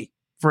like me,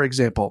 for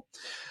example.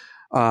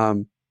 Yeah.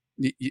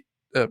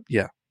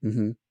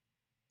 Mm-hmm.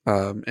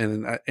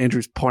 And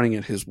Andrew's pointing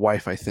at his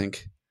wife, I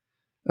think,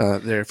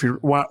 there. If you're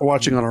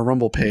watching on our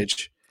Rumble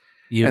page,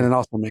 and then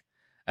also me.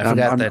 I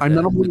forgot that I'm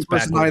not a morning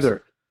person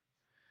either.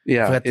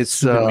 Yeah, it's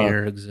super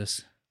mirror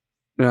exists.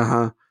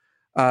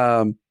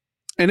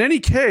 In any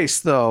case,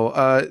 though,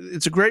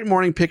 it's a great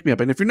morning pick-me-up.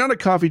 And if you're not a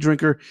coffee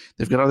drinker,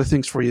 they've got other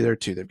things for you there,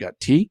 too. They've got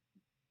tea.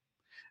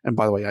 And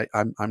by the way,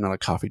 I'm not a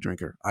coffee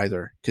drinker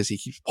either, because he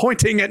keeps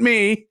pointing at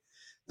me.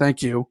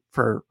 Thank you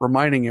for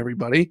reminding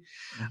everybody.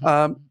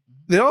 Mm-hmm.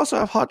 They also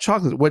have hot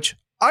chocolate, which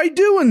I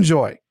do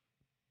enjoy.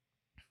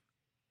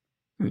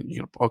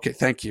 Okay,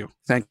 thank you.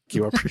 I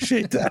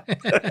appreciate that.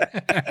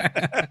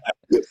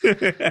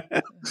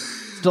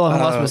 Still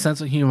haven't lost my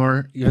sense of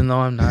humor, even though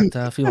I'm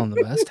not feeling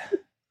the best.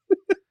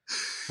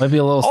 Might be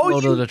a little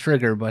slow to the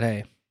trigger, but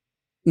hey.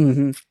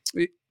 Mm-hmm.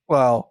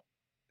 Well,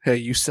 Hey,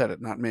 you said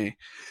it, not me.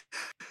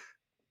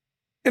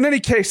 In any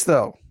case,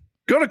 though,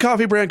 go to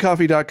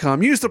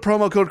coffeebrandcoffee.com. Use the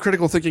promo code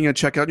Critical Thinking at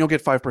checkout, and you'll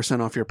get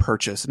 5% off your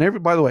purchase.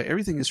 And by the way,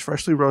 everything is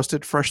freshly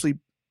roasted, freshly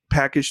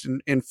packaged,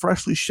 and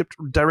freshly shipped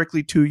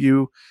directly to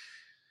you.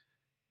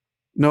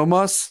 No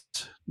muss,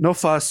 no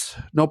fuss,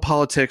 no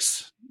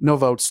politics, no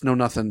votes, no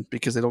nothing,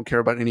 because they don't care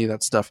about any of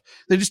that stuff.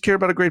 They just care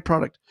about a great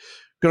product.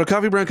 Go to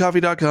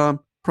coffeebrandcoffee.com,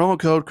 promo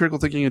code Critical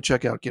Thinking at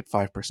checkout. Get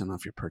 5%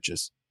 off your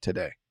purchase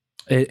today.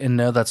 And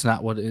no, that's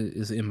not what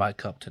is in my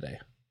cup today.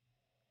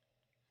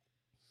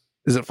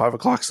 Is it 5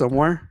 o'clock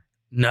somewhere?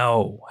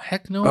 No.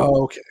 Heck no.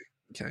 Oh, okay.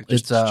 Okay.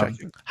 It's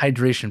checking.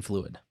 Hydration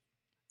fluid.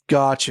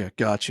 Gotcha.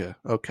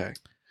 Okay.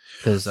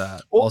 Because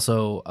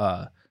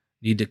also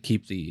need to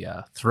keep the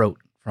throat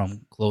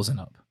from closing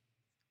up.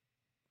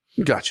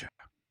 Gotcha.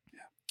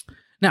 Yeah.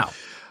 Now,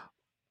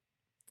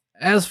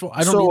 as for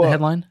I don't need the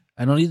headline.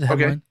 I don't need the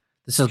headline. Okay.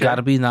 This has got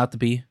to be not to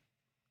be.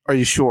 Are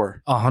you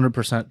sure?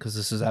 100%, because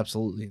this is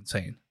absolutely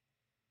insane.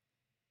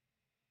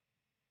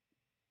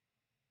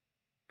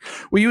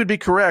 Well, you would be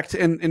correct,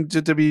 and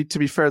to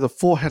be fair, the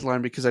full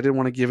headline, because I didn't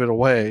want to give it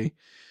away,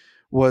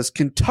 was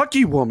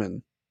Kentucky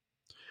woman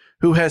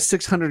who has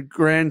 600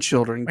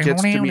 grandchildren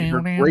gets to meet her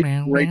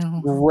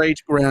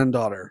great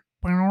granddaughter.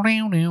 I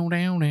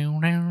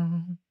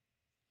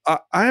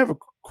have a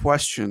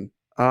question.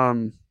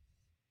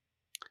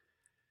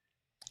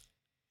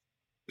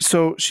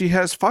 So she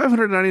has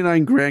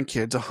 599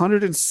 grandkids,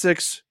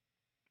 106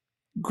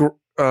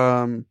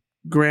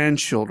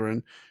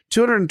 grandchildren,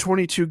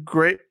 222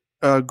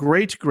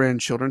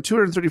 great-grandchildren,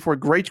 234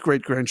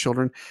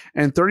 great-great-grandchildren,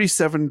 and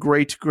 37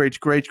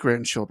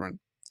 great-great-great-grandchildren.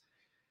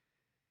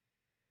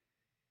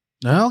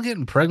 Well,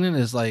 getting pregnant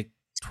is like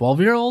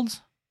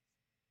 12-year-olds?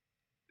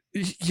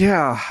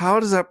 Yeah, how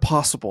is that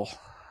possible?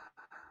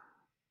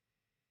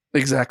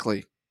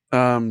 Exactly.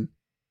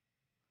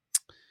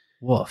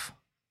 Woof.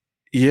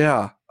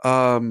 Yeah.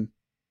 It's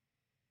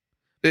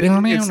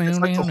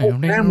like the whole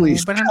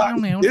family's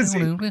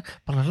busy.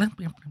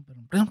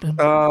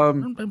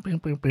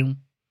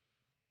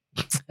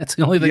 That's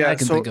the only thing I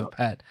can think of,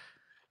 Pat.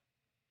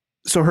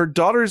 So her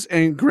daughters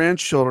and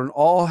grandchildren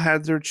all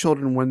had their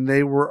children when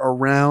they were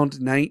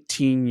around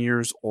 19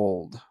 years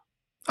old.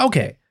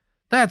 Okay.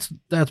 That's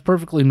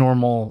perfectly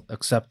normal,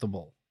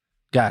 acceptable.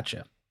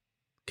 Gotcha.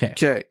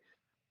 Okay.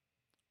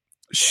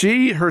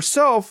 She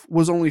herself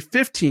was only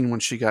 15 when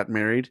she got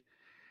married.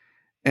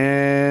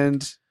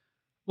 And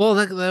well,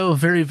 that was a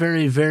very,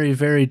 very, very,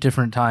 very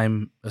different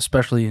time,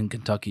 especially in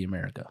Kentucky,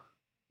 America.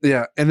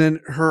 Yeah. And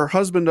then her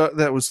husband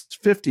that was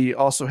 50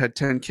 also had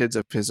 10 kids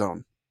of his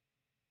own.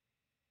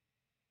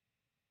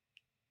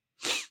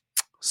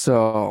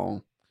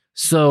 So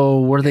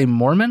were they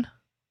Mormon?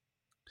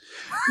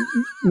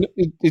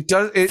 It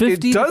does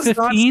 15? Not say.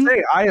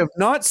 I have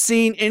not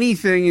seen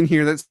anything in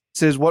here that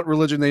says what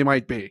religion they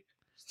might be.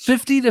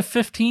 50 to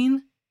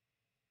 15?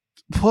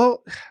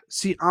 Well,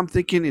 see, I'm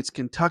thinking it's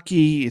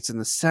Kentucky. It's in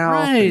the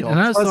South. Right,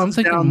 and so I'm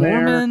thinking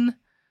Mormon,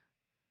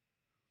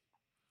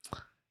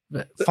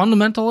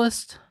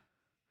 fundamentalist,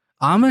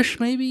 Amish,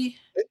 maybe.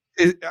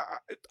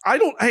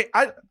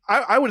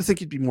 I would think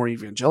it'd be more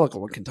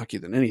evangelical in Kentucky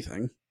than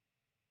anything.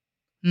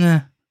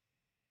 Nah.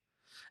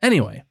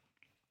 Anyway,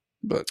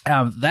 but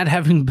that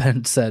having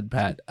been said,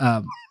 Pat,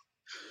 I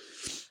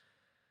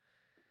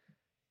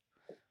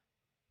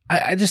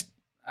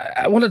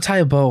want to tie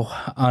a bow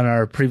on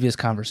our previous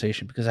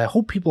conversation, because I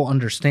hope people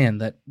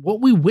understand that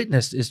what we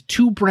witnessed is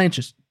two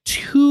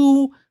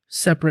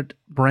separate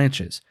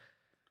branches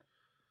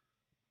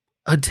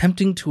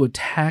attempting to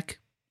attack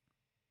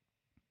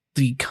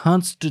the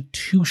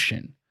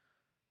Constitution.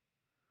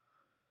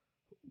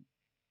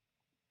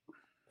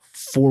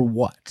 For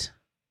what?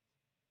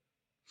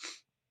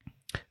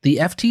 The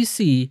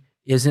FTC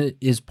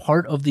is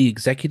part of the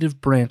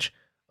executive branch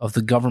of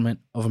the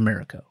government of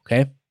America,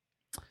 okay?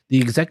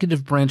 The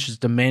executive branch is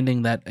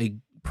demanding that a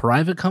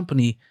private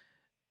company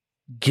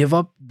give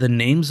up the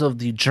names of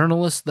the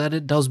journalists that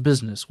it does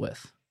business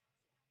with.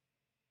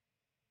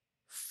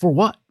 For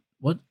what?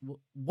 What?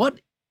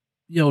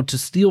 To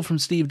steal from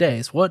Steve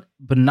Dace, what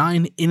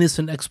benign,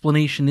 innocent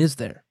explanation is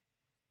there?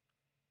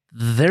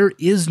 There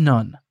is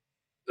none.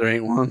 There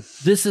ain't one.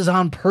 This is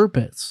on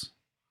purpose.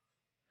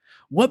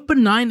 What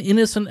benign,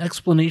 innocent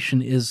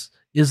explanation is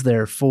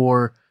there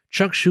for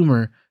Chuck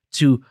Schumer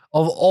to,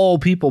 of all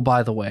people,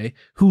 by the way,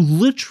 who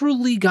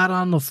literally got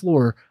on the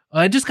floor?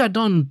 I just got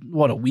done,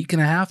 a week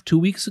and a half, 2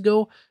 weeks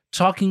ago,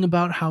 talking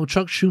about how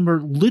Chuck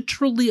Schumer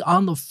literally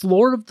on the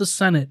floor of the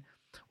Senate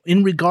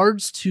in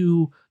regards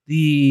to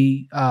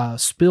the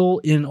spill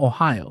in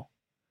Ohio,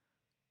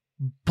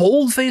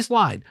 bold-faced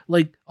lied,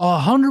 like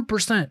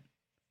 100%,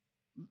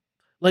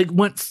 like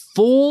went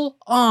full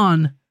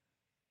on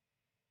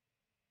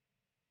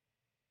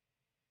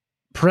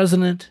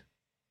President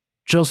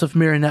Joseph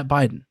Marionette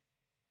Biden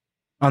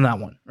on that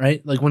one,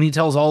 right? Like when he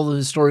tells all of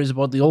his stories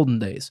about the olden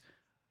days,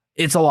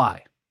 it's a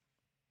lie.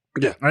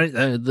 Yeah. Right?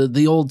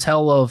 The old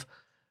tell of,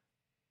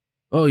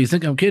 oh, you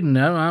think I'm kidding?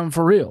 No, I'm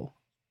for real.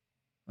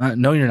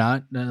 No, you're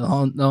not.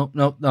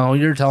 No,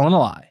 you're telling a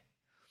lie.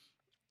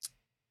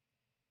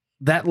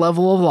 that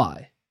level of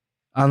lie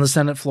on the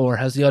Senate floor,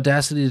 has the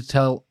audacity to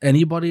tell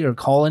anybody or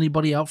call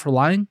anybody out for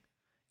lying,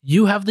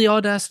 you have the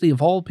audacity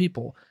of all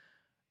people.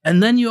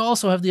 And then you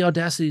also have the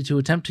audacity to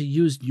attempt to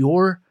use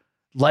your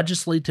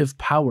legislative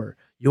power,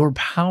 your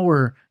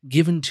power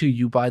given to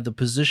you by the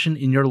position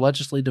in your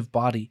legislative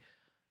body,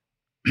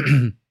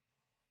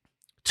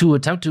 to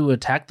attempt to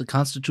attack the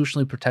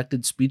constitutionally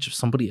protected speech of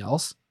somebody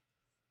else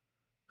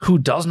who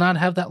does not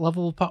have that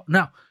level of power.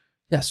 Now,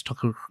 yes,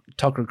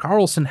 Tucker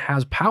Carlson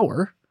has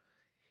power.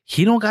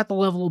 He don't got the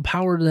level of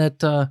power that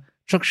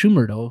Chuck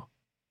Schumer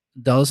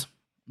does.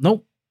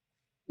 Nope.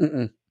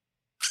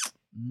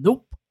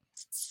 Nope.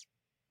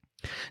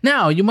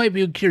 Now, you might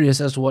be curious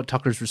as to what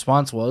Tucker's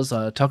response was.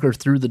 Tucker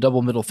threw the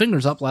double middle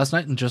fingers up last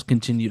night and just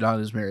continued on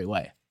his merry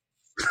way.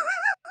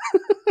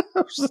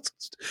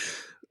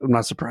 I'm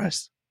not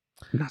surprised.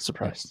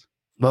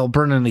 Well,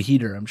 burning the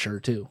heater, I'm sure,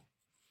 too.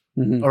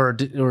 Mm-hmm. Or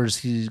does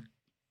he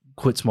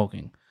quit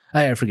smoking?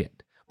 I forget.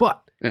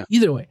 But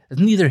either way,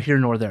 it's neither here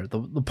nor there.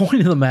 The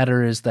point of the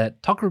matter is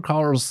that Tucker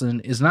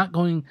Carlson is not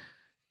going,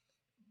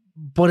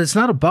 but it's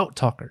not about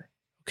Tucker,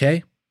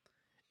 okay?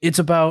 It's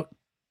about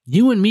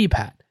you and me,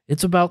 Pat.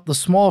 It's about the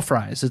small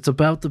fries. It's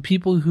about the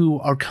people who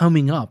are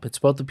coming up. It's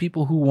about the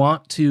people who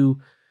want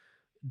to,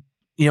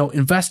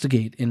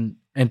 investigate and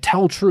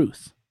tell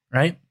truth,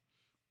 right?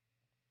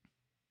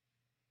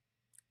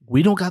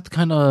 We don't got the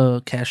kind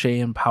of cachet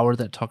and power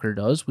that Tucker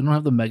does. We don't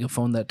have the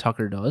megaphone that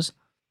Tucker does.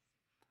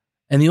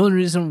 And the only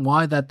reason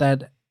why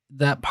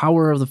that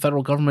power of the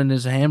federal government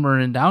is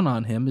hammering down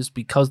on him is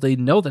because they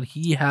know that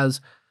he has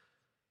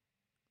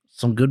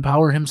some good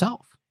power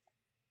himself.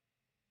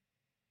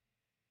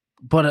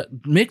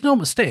 But make no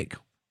mistake,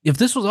 if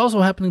this was also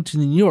happening to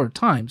the New York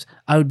Times,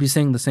 I would be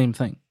saying the same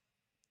thing.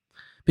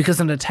 Because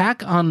an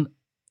attack on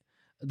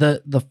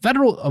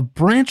a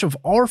branch of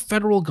our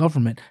federal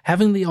government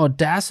having the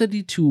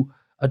audacity to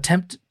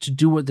attempt to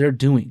do what they're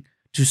doing,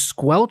 to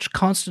squelch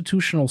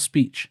constitutional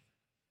speech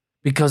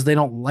because they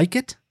don't like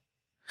it,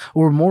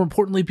 or more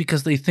importantly,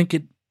 because they think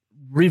it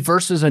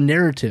reverses a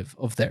narrative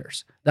of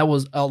theirs. That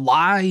was a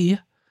lie.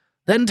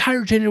 That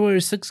entire January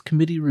 6th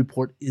committee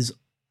report is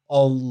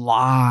a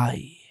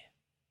lie.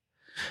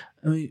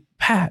 I mean,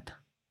 Pat,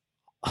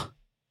 I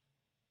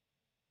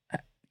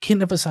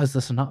can't emphasize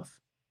this enough.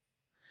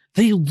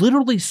 They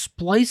literally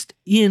spliced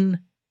in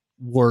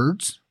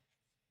words,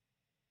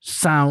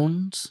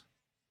 sounds,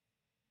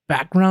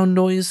 background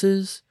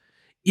noises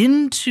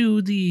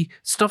into the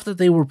stuff that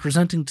they were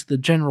presenting to the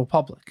general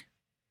public.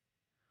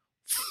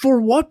 For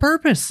what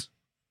purpose?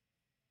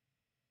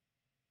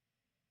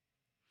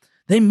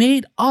 They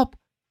made up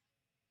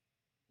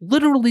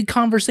literally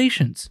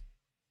conversations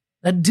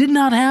that did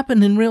not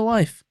happen in real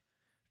life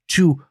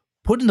to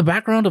put in the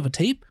background of a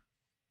tape.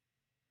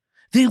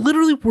 They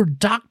literally were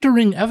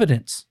doctoring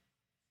evidence,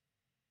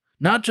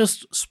 not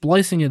just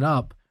splicing it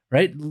up,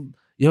 right?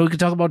 We could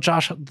talk about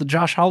the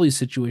Josh Hawley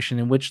situation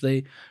in which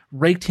they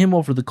raked him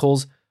over the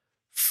coals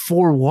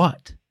for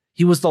what?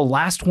 He was the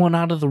last one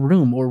out of the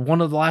room, or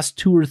one of the last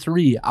 2 or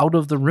 3 out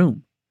of the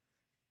room.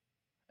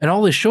 And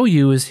all they show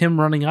you is him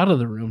running out of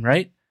the room,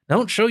 right? They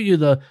don't show you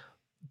the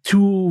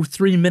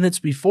 2-3 minutes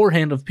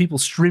beforehand of people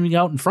streaming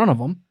out in front of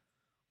him.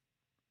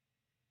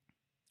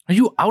 Are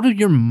you out of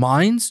your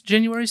minds,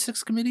 January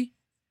 6th committee?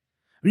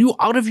 Are you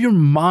out of your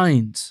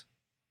minds?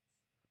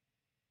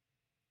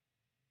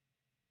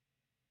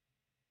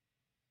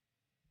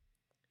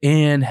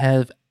 And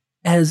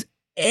has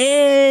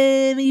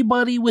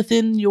anybody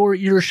within your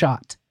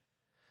earshot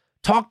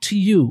talked to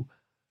you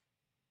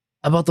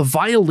about the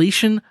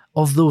violation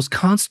of those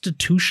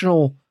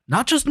constitutional,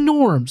 not just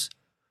norms,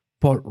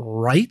 but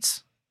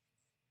rights?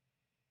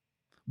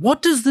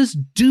 What does this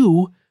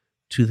do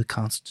to the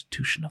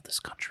Constitution of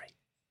this country?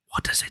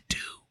 What does it do?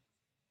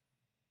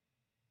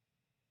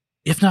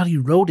 If not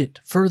erode it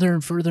further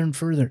and further and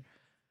further.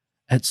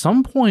 At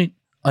some point,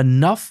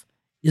 enough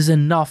is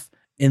enough,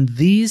 and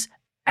these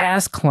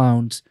ass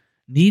clowns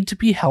need to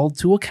be held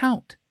to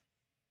account.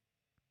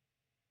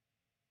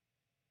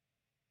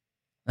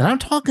 And I'm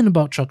talking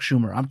about Chuck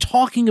Schumer. I'm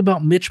talking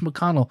about Mitch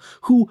McConnell,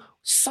 who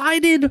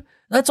sided,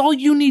 that's all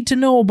you need to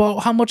know about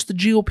how much the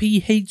GOP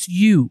hates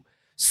you.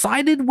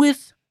 Sided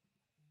with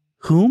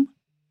whom?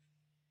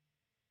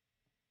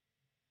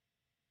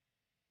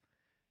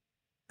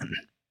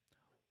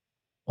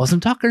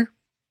 Wasn't Tucker.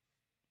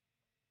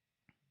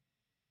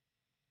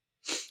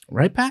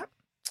 Right, Pat?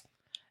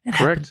 It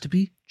happened to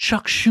be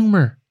Chuck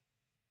Schumer.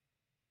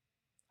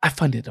 I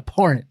find it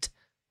abhorrent.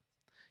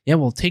 Yeah,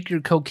 well, take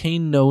your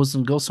cocaine nose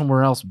and go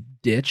somewhere else,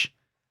 ditch.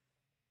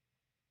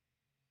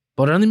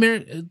 But on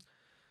the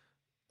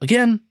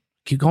again,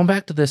 keep going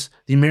back to this.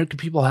 The American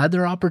people had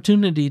their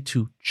opportunity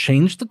to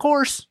change the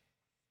course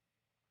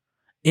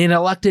and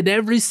elected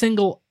every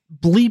single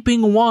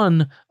bleeping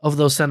one of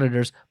those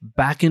senators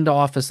back into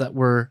office that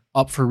were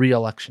up for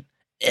re-election.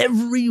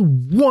 Every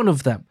one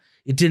of them.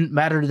 It didn't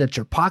matter that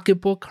your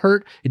pocketbook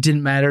hurt. It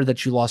didn't matter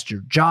that you lost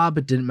your job.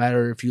 It didn't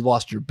matter if you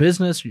lost your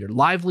business or your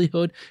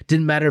livelihood. It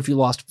didn't matter if you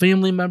lost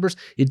family members.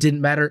 It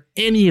didn't matter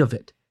any of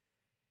it.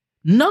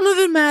 None of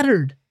it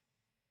mattered.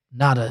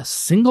 Not a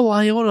single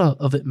iota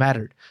of it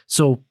mattered.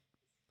 So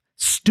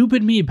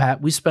stupid me,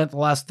 Pat. We spent the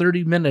last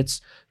 30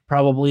 minutes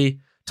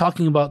probably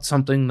talking about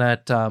something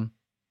that the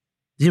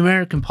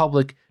American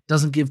public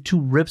doesn't give two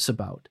rips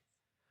about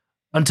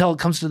until it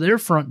comes to their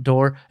front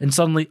door and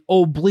suddenly,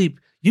 oh bleep,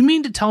 you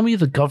mean to tell me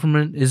the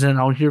government isn't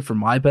out here for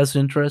my best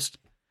interest?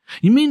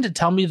 You mean to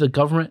tell me the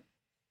government?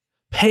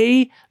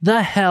 Pay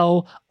the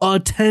hell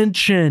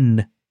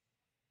attention.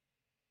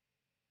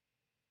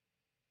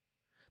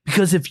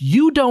 Because if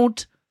you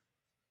don't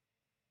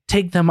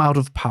take them out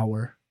of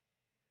power,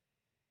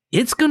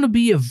 it's going to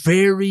be a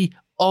very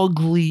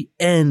ugly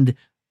end,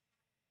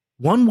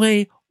 one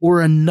way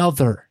or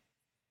another.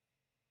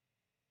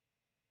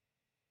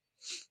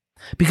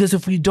 Because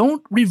if we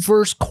don't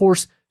reverse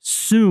course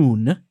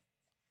soon,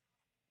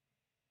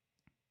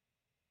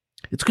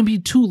 it's going to be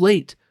too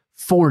late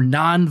for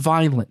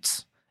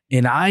non-violence.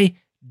 And I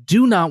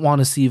do not want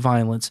to see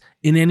violence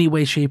in any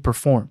way, shape, or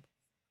form.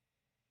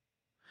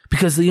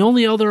 Because the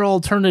only other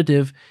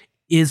alternative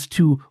is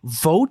to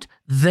vote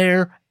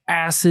their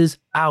asses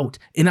out.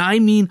 And I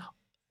mean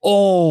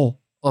all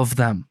of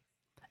them.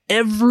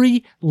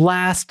 Every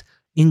last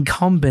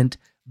incumbent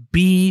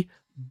be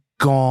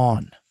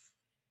gone.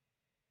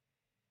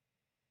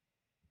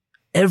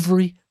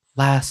 Every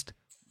last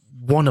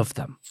one of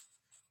them.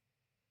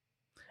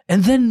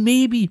 And then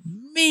maybe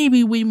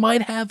we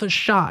might have a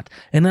shot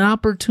and an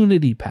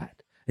opportunity,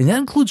 Pat. And that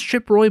includes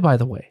Chip Roy, by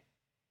the way.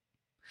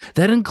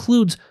 That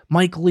includes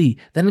Mike Lee.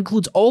 That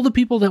includes all the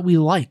people that we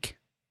like.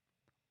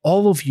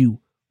 All of you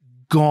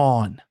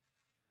gone.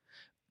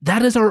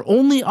 That is our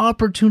only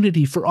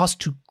opportunity for us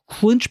to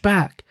clinch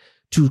back,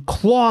 to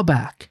claw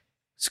back,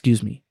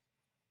 the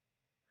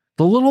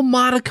little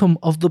modicum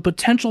of the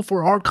potential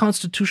for our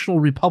constitutional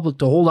republic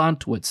to hold on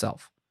to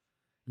itself.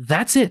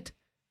 That's it.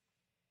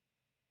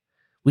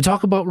 We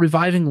talk about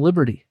reviving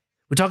liberty.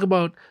 We talk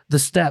about the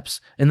steps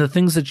and the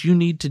things that you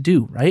need to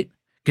do, right?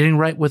 Getting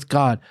right with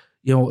God,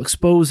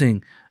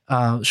 exposing,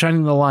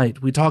 shining the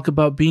light. We talk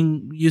about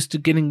getting used to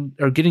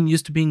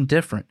being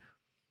different.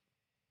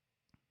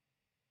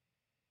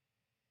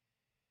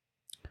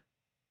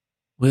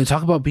 We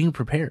talk about being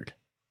prepared.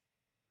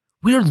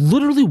 We are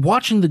literally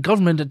watching the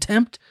government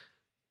attempt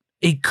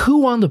a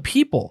coup on the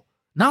people,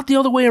 not the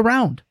other way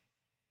around.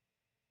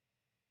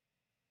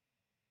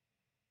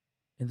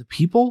 And the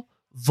people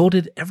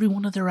voted every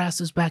one of their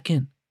asses back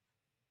in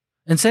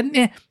and said,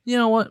 you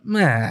know what?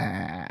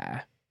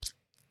 Nah.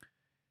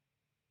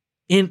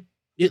 And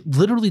it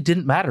literally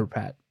didn't matter,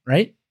 Pat,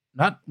 right?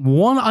 Not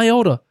one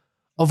iota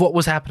of what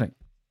was happening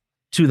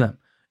to them.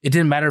 It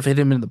didn't matter if it hit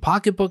him in the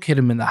pocketbook, hit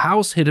him in the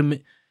house, hit him,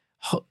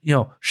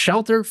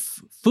 shelter,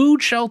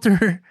 food,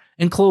 shelter,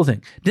 and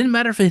clothing. Didn't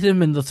matter if it hit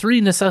him in the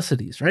three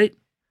necessities, right?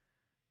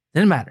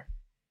 Didn't matter.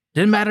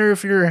 Didn't matter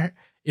if your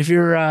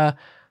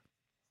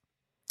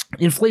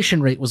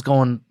inflation rate was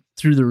going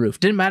through the roof.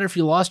 Didn't matter if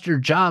you lost your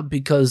job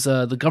because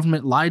the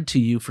government lied to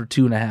you for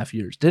 2.5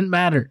 years. Didn't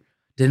matter.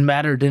 Didn't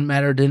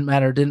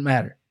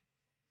matter.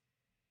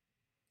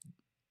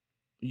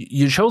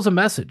 You chose a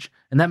message,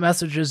 and that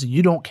message is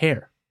you don't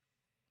care.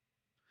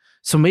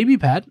 So maybe,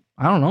 Pat,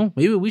 I don't know,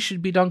 maybe we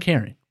should be done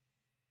caring.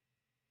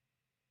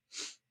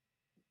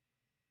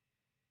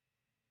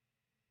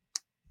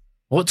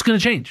 What's going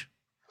to change?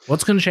 It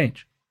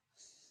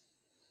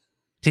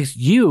takes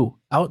you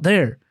out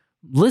there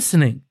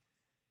listening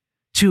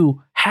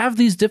to have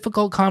these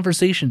difficult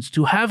conversations,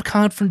 to have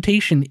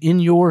confrontation in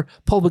your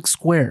public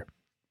square.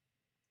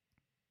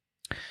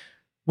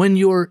 When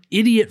your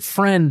idiot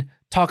friend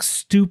talks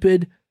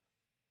stupid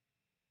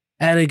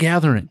at a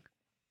gathering,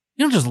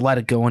 you don't just let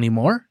it go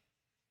anymore.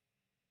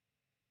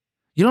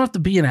 You don't have to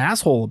be an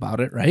asshole about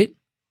it, right?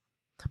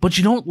 But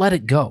you don't let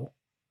it go.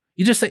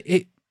 You just say,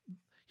 hey,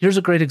 here's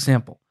a great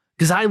example,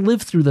 because I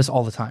live through this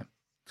all the time.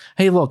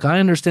 Hey, look, I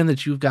understand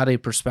that you've got a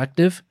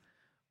perspective,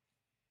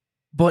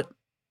 but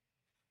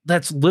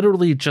that's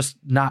literally just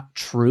not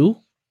true,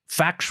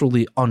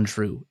 factually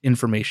untrue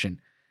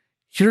information.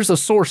 Here's a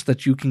source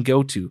that you can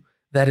go to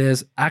that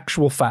is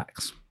actual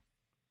facts,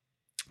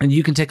 and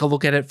you can take a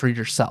look at it for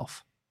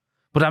yourself.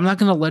 But I'm not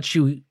going to let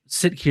you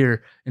sit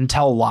here and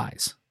tell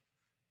lies.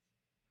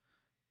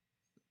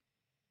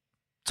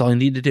 That's all you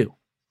need to do.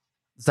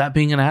 Is that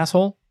being an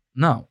asshole?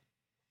 No.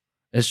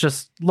 It's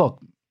just,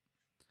 look,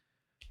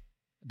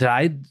 did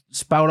I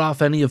spout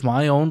off any of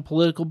my own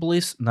political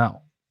beliefs?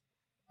 No.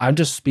 I'm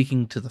just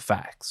speaking to the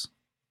facts.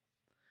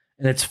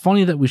 And it's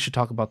funny that we should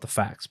talk about the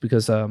facts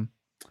because I've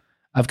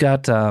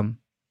got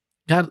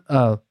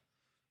a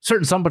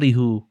certain somebody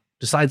who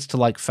decides to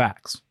like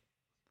facts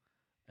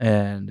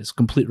and is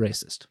complete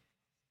racist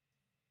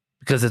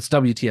because it's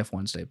WTF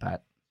Wednesday,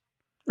 Pat.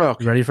 Oh,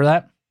 okay. You ready for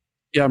that?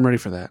 Yeah, I'm ready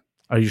for that.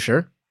 Are you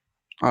sure?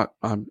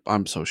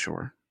 I'm so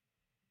sure.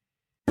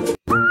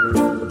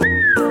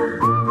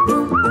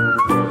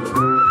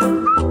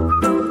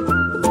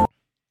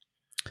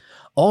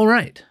 All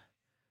right.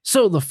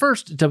 So the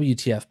first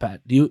WTF,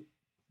 Pat, do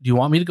you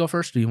want me to go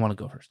first or do you want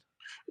to go first?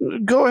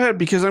 Go ahead,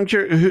 because I'm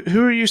curious.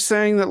 Who are you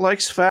saying that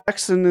likes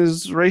facts and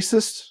is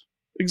racist?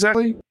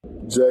 Exactly?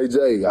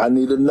 JJ, I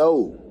need to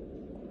know.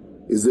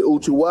 Is it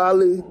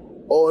Uchiwale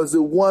or is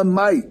it one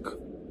Mike?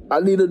 I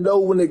need to know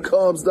when it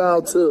comes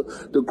down to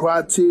the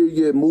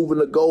criteria and moving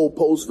the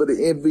goalposts for the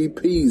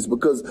MVPs,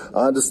 because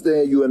I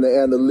understand you in the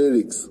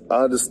analytics.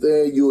 I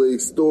understand you're a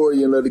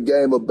historian of the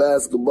game of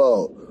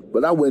basketball.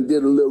 But I went and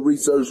did a little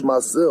research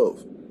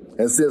myself.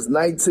 And since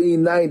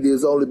 1990,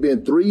 there's only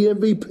been 3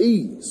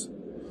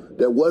 MVPs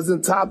that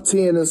wasn't top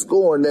 10 in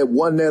scoring that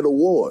won that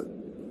award.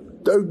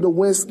 Dirk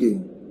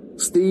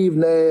Nowitzki, Steve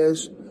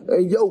Nash,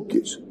 and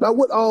Jokic. Now,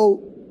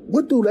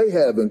 what do they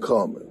have in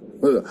common?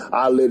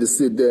 I'll let it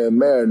sit there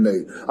and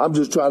marinate. I'm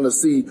just trying to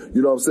see,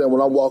 you know what I'm saying,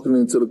 when I'm walking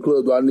into the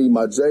club, do I need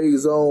my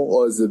J's on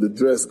or is it a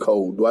dress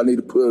code? Do I need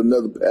to put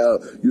another pair,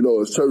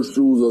 of church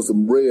shoes or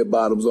some red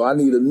bottoms? Or I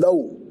need to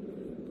know,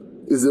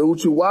 is it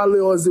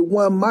Uchiwale or is it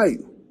one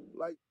Mike?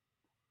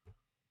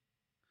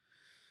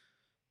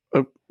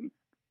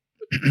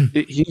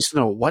 He needs to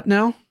know what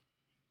now?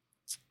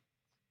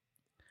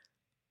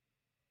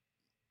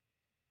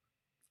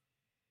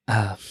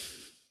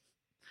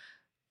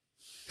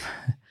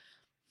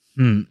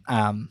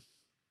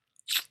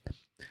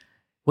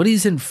 What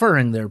he's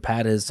inferring there,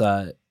 Pat, is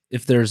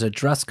if there's a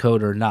dress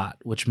code or not,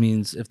 which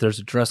means if there's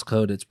a dress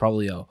code, it's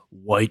probably a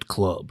white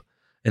club.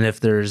 And if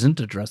there isn't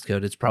a dress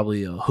code, it's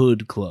probably a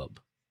hood club.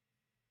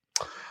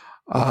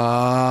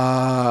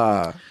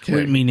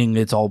 Okay. Meaning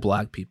it's all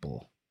black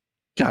people.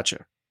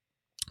 Gotcha.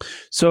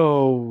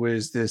 So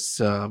is this,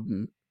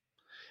 am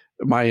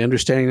I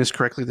understanding this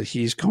correctly, that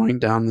he's going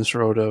down this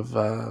road of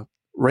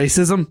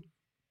racism?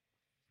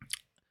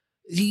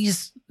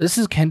 This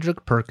is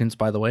Kendrick Perkins,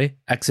 by the way,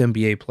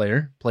 ex-NBA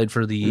player, played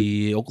for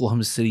the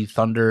Oklahoma City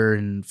Thunder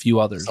and a few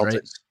others, Celtics.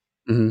 Right?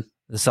 Mm-hmm.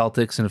 The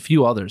Celtics and a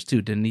few others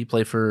too. Didn't he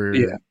play for?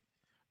 Yeah.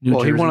 New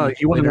Jersey?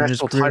 He won a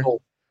national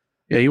title.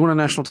 Yeah, he won a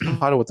national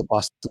title with the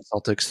Boston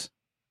Celtics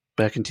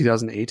back in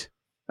 2008,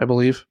 I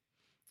believe.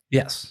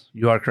 Yes,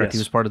 you are correct. Yes. He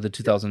was part of the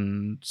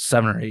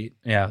 2007 or 8.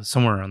 Yeah,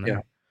 somewhere around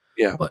there.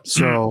 Yeah. But,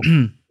 so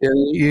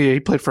he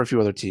played for a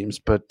few other teams,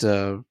 but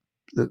that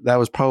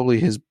was probably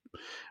his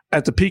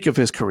at the peak of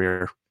his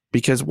career,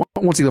 because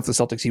once he left the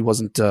Celtics, he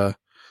wasn't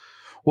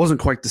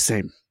quite the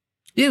same.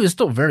 Yeah, he was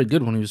still very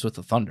good when he was with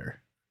the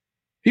Thunder.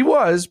 He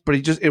was, but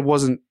it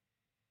wasn't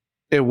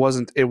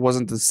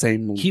the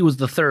same. He was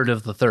the third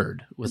of the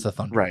third with the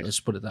Thunder. Right. Let's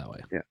put it that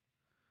way. Yeah.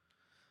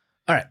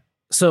 All right.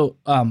 So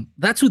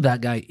that's who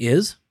that guy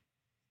is.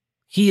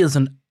 He is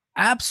an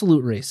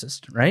absolute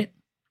racist, right?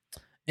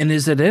 And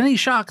is it any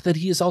shock that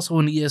he is also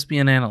an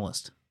ESPN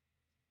analyst?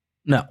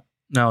 No,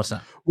 it's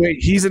not. Wait,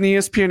 he's an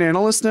ESPN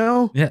analyst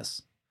now?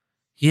 Yes.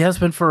 He has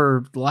been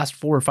for the last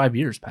 4 or 5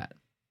 years, Pat.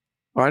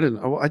 Oh, I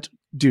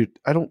didn't.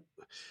 I don't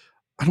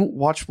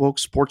watch woke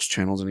sports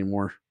channels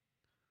anymore,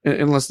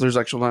 unless there's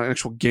an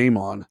actual game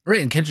on.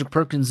 Right, and Kendrick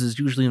Perkins is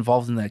usually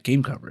involved in that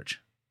game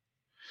coverage.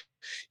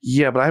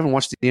 Yeah, but I haven't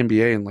watched the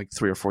NBA in like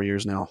 3 or 4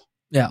 years now.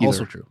 Yeah, either.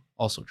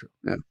 Also true.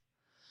 Yeah.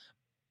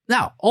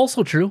 Now,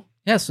 also true.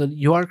 Yes,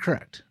 you are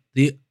correct.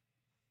 The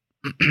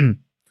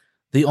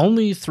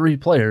only 3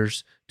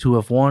 players to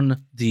have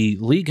won the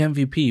league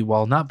MVP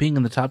while not being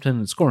in the top 10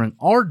 in scoring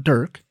are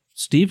Dirk,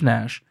 Steve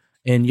Nash,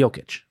 and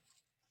Jokic.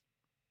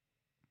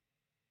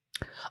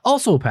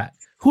 Also, Pat,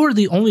 who are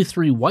the only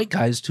 3 white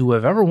guys to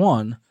have ever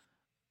won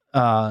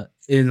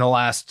in the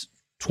last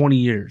 20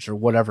 years or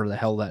whatever the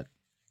hell that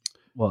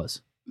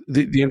was?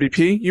 The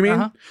MVP, you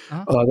mean?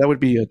 That would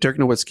be Dirk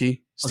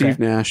Nowitzki, Steve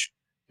Nash,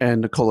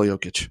 and Nikola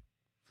Jokic.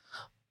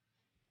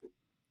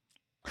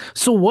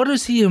 So what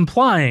is he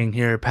implying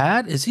here,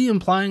 Pat? Is he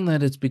implying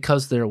that it's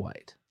because they're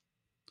white?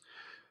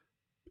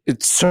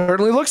 It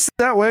certainly looks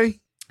that way.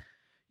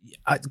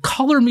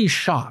 Color me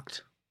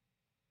shocked,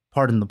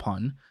 pardon the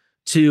pun,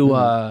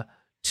 to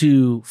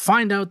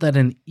find out that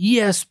an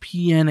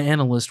ESPN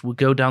analyst would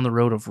go down the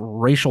road of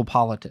racial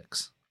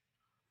politics.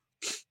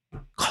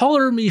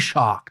 Color me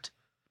shocked.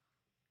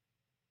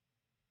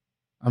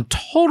 I'm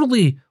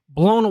totally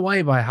blown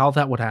away by how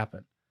that would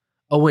happen.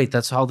 Oh, wait,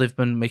 that's how they've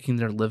been making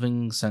their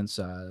living since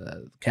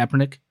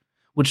Kaepernick,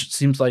 which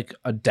seems like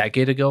a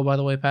decade ago, by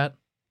the way, Pat.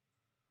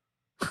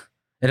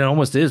 And it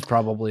almost is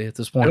probably at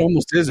this point. It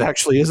almost is,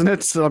 actually, isn't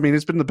it? So, I mean,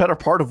 it's been the better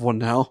part of one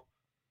now.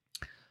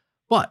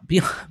 But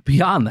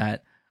beyond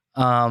that,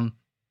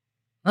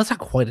 that's not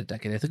quite a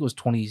decade. I think it was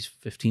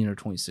 2015 or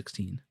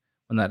 2016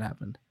 when that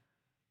happened.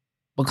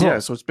 But close, yeah,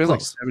 so it's been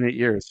close. Like 7-8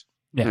 years.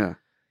 Yeah.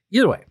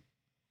 Either way,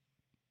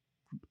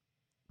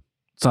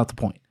 it's not the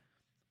point.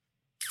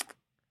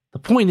 The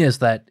point is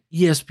that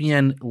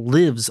ESPN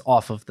lives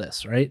off of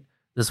this, right?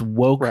 This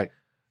woke,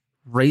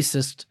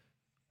 racist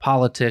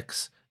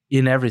politics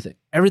in everything.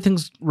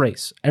 Everything's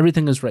race.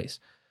 Everything is race.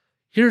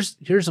 Here's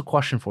a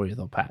question for you,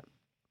 though, Pat.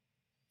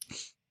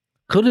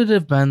 Could it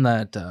have been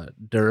that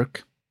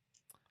Dirk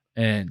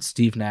and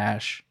Steve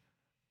Nash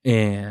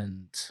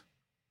and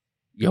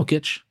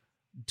Jokic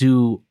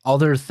do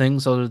other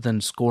things other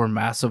than score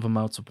massive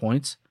amounts of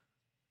points?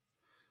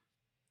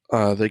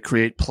 They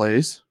create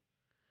plays.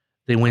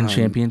 They win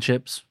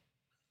championships.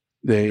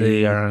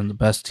 They are on the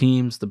best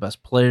teams, the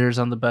best players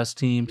on the best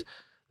teams.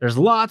 There's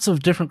lots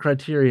of different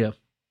criteria.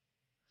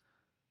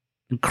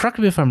 And correct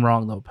me if I'm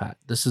wrong, though, Pat.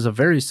 This is a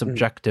very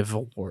subjective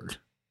award.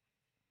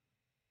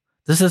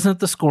 This isn't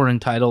the scoring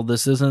title.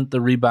 This isn't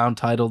the rebound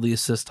title, the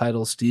assist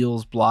title,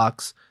 steals,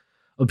 blocks,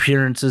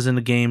 appearances in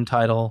a game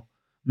title,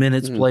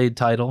 minutes played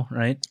title,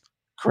 right?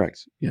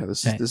 Correct. Yeah,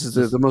 this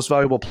is the most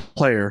valuable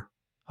player.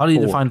 How do you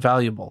define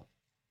valuable?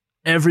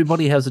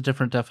 Everybody has a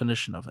different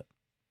definition of it.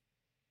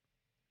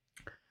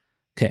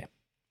 Okay.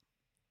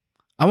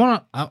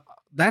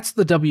 That's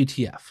the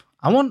WTF.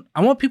 I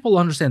want people to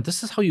understand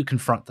this is how you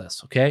confront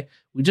this, okay?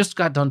 We just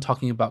got done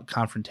talking about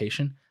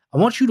confrontation. I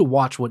want you to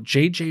watch what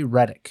JJ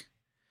Redick,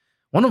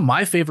 one of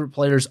my favorite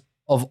players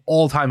of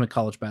all time in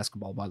college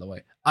basketball, by the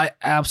way. I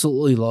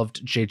absolutely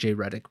loved JJ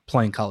Redick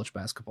playing college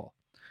basketball.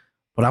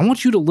 But I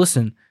want you to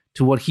listen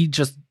to what he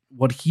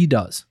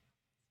does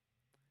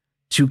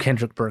to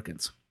Kendrick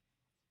Perkins.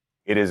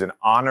 It is an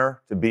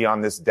honor to be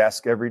on this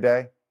desk every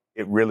day.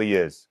 It really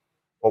is.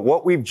 But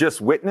what we've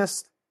just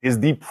witnessed is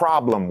the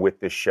problem with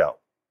this show,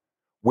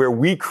 where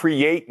we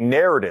create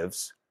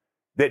narratives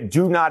that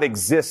do not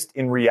exist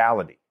in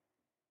reality.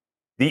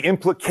 The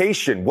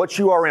implication, what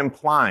you are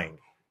implying,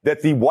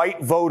 that the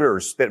white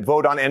voters that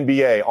vote on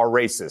NBA are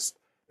racist,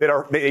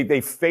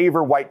 they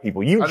favor white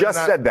people. You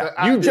just said that.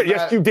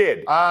 Yes, you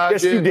did.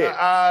 Yes, you did.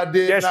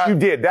 Yes, you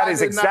did. That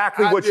is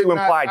exactly what you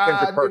implied,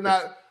 Kendrick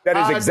Perkins. That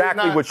is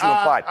exactly what you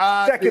implied.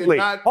 Secondly,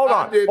 hold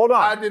on.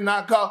 I did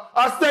not call.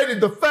 I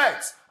stated the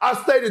facts.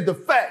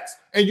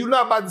 And you're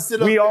not about to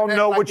sit up. We all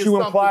know what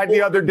you implied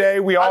the other day.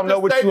 We all know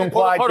what you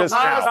implied just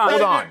now.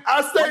 Hold on.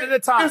 I stated one at a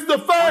time. It's the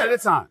facts. One at a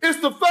time. It's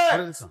the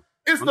facts.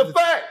 It's the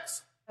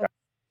facts.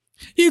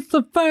 It's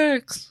the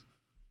facts.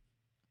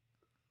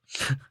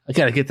 I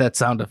gotta get that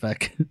sound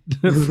effect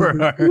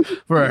for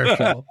our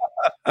show.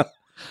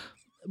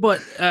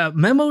 But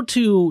memo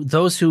to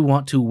those who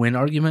want to win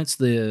arguments: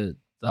 the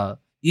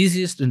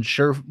easiest and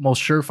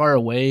most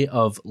surefire way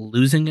of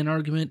losing an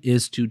argument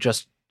is to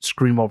just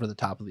scream over the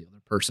top of the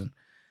other person.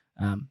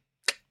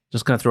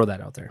 Just gonna throw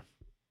that out there.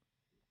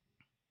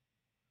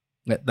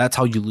 That's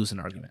how you lose an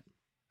argument.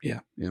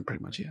 Yeah,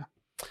 pretty much, yeah.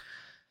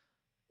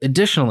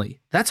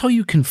 Additionally, that's how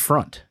you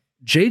confront.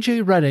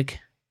 JJ Redick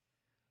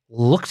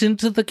looked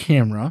into the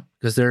camera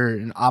because they're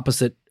in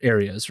opposite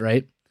areas,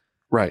 right?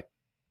 Right.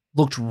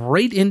 Looked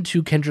right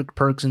into Kendrick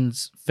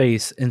Perkins'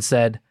 face and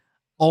said,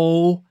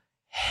 "Oh,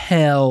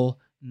 hell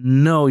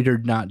no, you're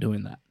not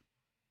doing that.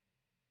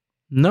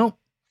 Nope.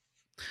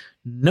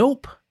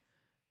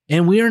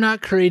 And we are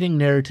not creating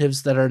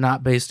narratives that are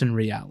not based in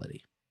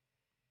reality."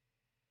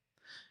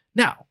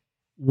 Now,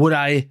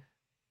 would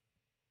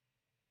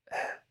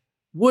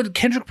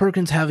Kendrick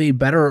Perkins have a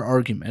better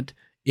argument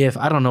if,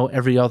 I don't know,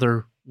 every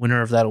other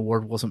winner of that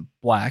award wasn't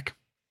black?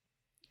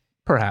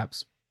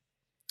 Perhaps.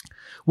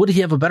 Would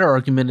he have a better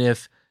argument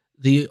if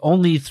the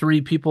only three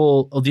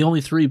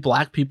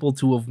black people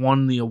to have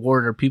won the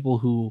award are people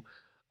who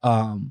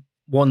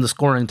won the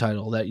scoring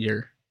title that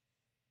year?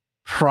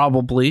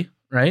 Probably,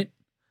 right?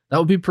 That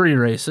would be pretty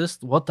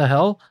racist. What the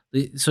hell?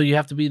 So you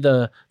have to be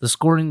the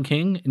scoring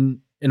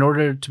king in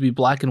order to be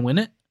black and win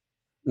it?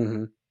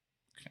 Mm-hmm.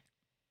 Okay.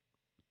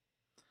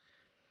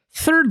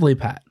 Thirdly,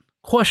 Pat,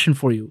 question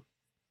for you.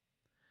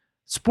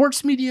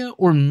 Sports media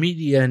or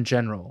media in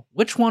general,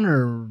 which one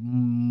are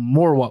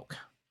more woke?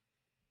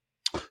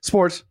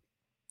 Sports.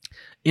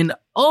 And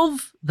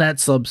of that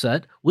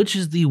subset, which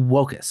is the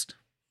wokest?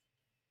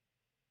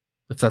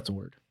 If that's a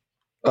word.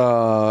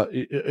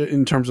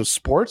 In terms of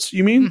sports,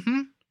 you mean?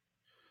 Mm-hmm.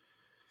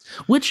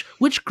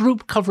 Which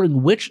group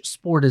covering which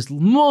sport is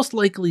most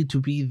likely to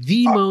be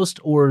the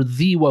most or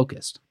the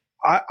wokest?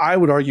 I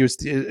would argue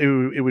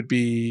it would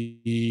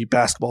be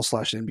basketball /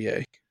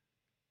 NBA.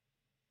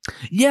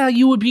 Yeah,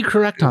 you would be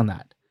correct on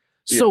that.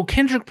 So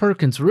Kendrick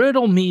Perkins,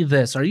 riddle me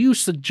this. Are you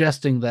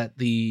suggesting that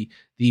the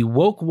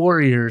woke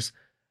warriors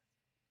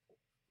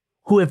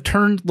who have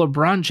turned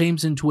LeBron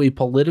James into a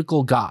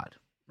political god,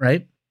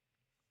 right?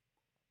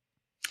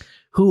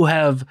 Who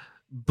have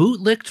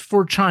bootlicked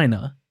for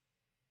China,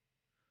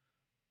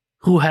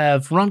 who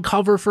have run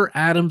cover for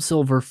Adam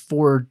Silver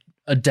for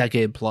a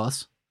decade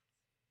plus,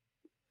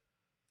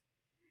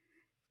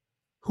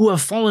 who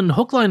have fallen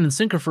hook, line, and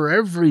sinker for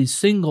every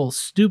single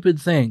stupid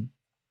thing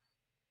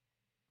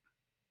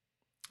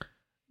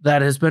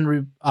that has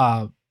been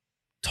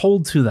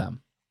told to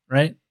them,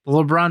 right? The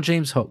LeBron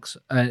James hoax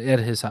at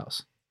his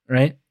house,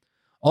 right?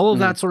 All of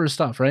that sort of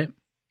stuff, right?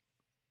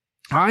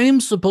 I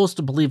am supposed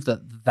to believe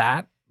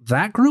that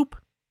group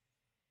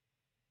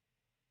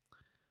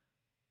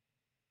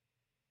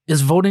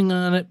is voting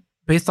on it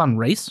based on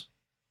race?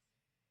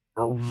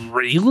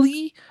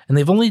 Really? And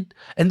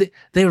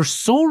they are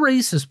so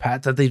racist,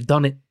 Pat, that they've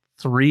done it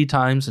 3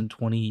 times in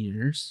 20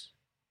 years.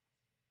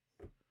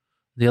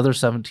 The other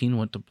 17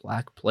 went to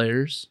black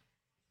players.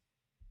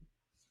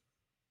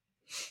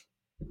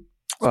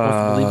 Supposed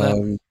to believe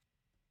that?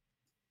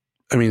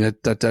 I mean,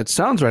 that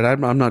sounds right.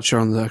 I'm not sure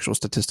on the actual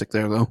statistic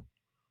there, though.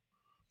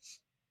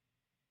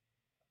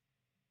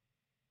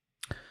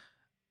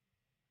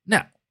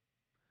 Now,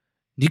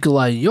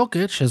 Nikola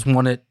Jokic has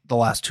won it the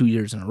last 2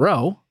 years in a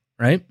row,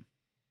 right?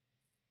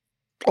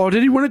 Oh,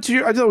 did he win it 2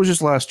 years? I thought it was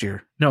just last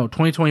year. No,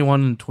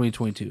 2021 and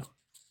 2022.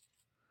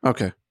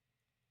 Okay.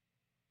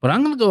 But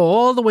I'm going to go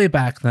all the way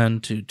back then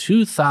to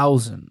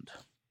 2000.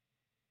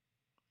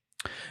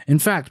 In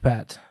fact,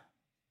 Pat,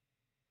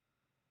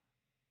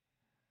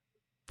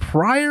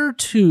 prior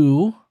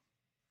to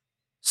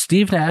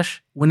Steve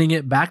Nash winning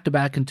it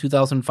back-to-back in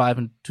 2005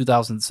 and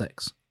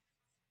 2006,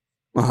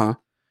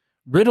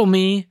 riddle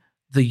me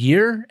the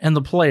year and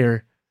the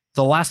player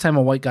the last time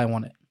a white guy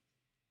won it.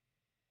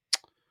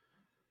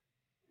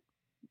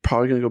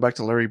 Probably going to go back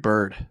to Larry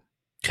Bird.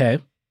 Okay.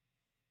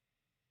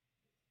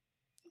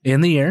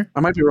 In the year?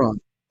 I might be wrong.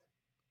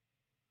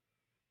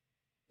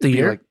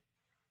 Year?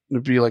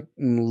 It'd be like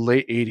in the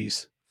late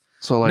 80s.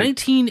 So like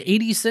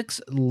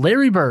 1986,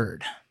 Larry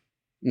Bird.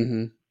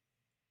 Mm-hmm.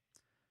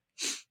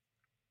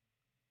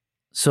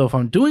 So if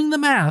I'm doing the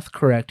math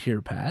correct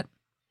here, Pat,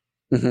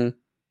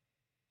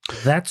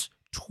 that's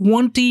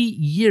 20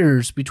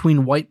 years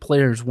between white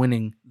players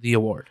winning the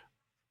award.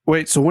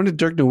 Wait, so when did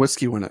Dirk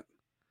Nowitzki win it?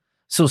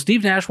 So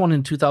Steve Nash won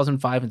in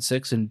 2005 and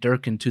 6 and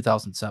Dirk in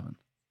 2007.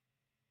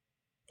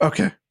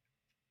 Okay.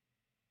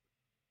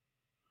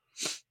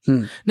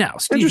 Now,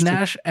 Steve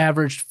Nash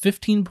averaged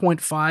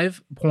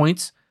 15.5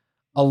 points,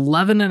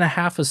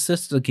 11.5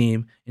 assists a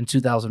game in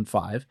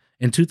 2005.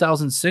 In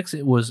 2006,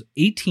 it was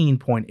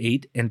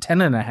 18.8 and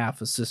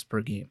 10.5 assists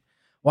per game,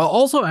 while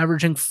also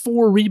averaging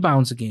 4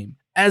 rebounds a game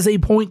as a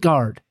point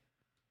guard.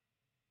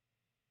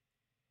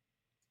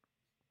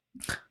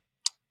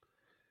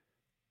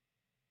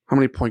 How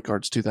many point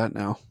guards do that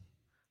now?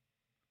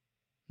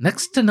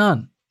 Next to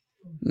none.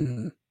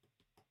 Mm-hmm.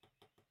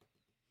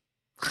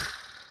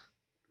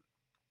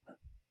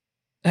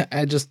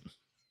 I just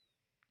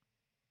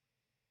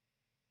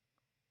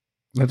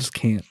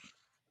can't.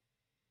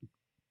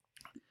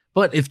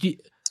 But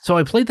so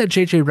I played that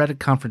JJ Redick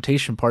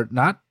confrontation part,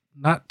 not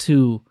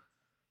to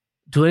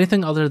do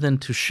anything other than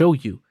to show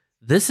you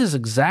this is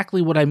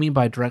exactly what I mean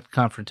by direct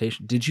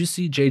confrontation. Did you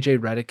see JJ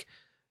Redick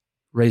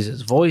raise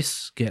his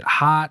voice, get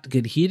hot,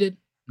 get heated?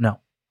 No.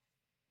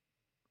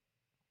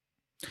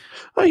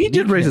 Oh, he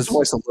did raise his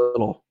voice a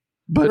little,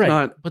 but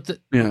not.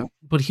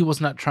 But he was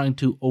not trying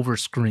to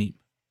overscream.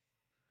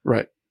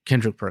 Right.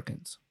 Kendrick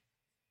Perkins.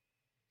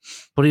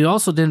 But he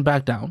also didn't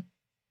back down.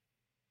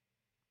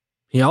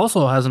 He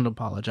also hasn't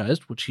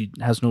apologized, which he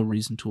has no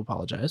reason to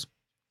apologize.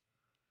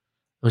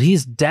 But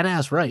he's dead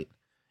ass right.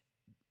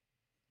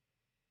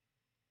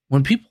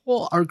 When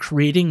people are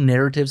creating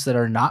narratives that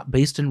are not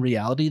based in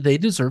reality, they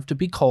deserve to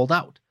be called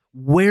out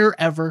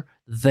wherever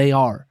they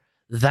are.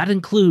 That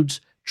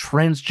includes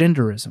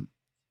transgenderism,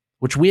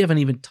 which we haven't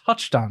even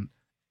touched on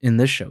in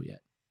this show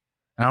yet.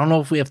 And I don't know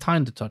if we have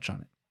time to touch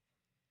on it.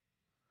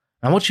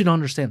 I want you to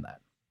understand that.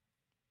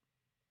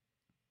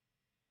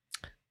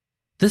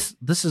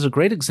 This is a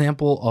great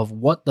example of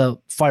what the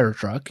fire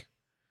truck,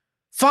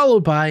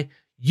 followed by,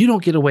 you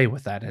don't get away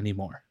with that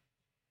anymore.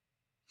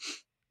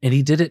 And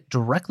he did it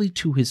directly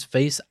to his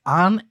face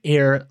on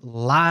air,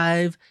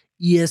 live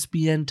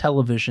ESPN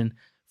television,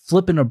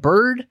 flipping a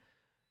bird,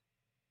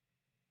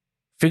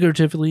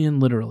 figuratively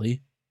and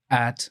literally,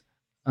 at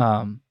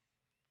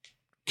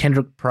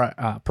Kendrick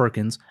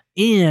Perkins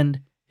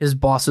and his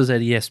bosses at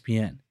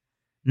ESPN.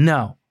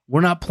 No,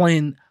 we're not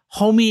playing.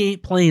 Homie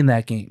ain't playing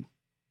that game.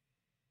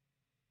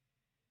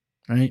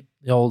 Right?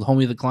 The old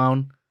Homie the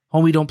Clown.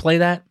 Homie don't play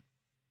that?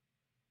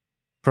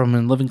 From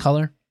In Living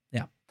Color?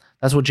 Yeah.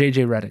 That's what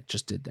JJ Redick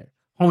just did there.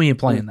 Homie ain't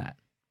playing that.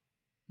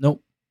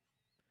 Nope.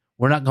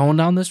 We're not going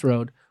down this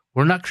road.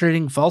 We're not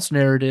creating false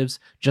narratives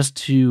just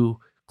to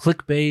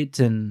clickbait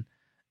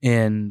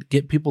and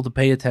get people to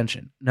pay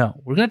attention. No,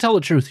 we're going to tell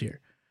the truth here.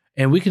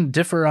 And we can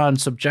differ on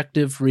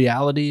subjective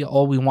reality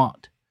all we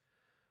want.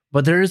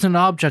 But there is an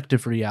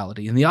objective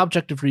reality. And the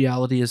objective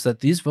reality is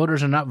that these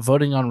voters are not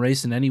voting on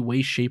race in any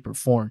way, shape, or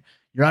form.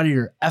 You're out of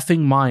your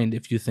effing mind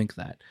if you think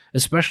that.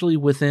 Especially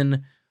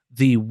within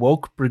the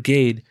woke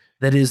brigade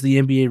that is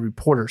the NBA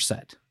reporter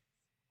set.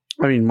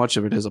 I mean, much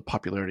of it is a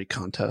popularity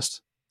contest.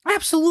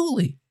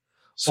 Absolutely.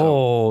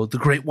 So, the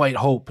Great White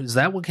Hope. Is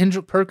that what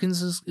Kendrick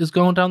Perkins is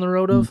going down the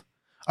road of?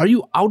 Are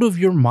you out of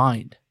your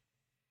mind?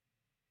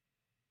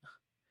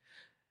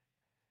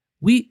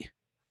 We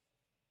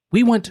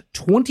went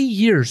 20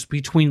 years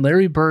between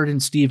Larry Bird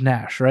and Steve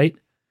Nash, right?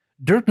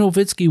 Dirk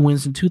Nowitzki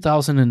wins in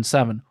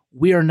 2007.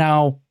 We are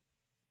now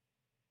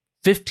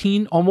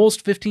 14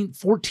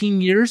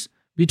 years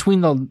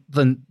between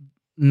the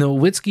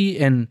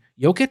Nowitzki and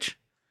Jokic,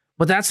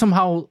 but that's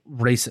somehow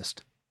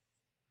racist.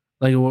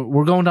 Like,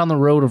 we're going down the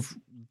road of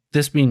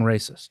this being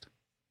racist.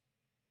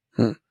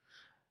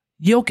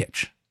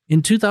 Jokic,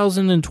 in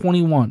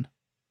 2021,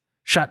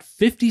 shot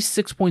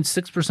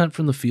 56.6%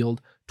 from the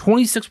field,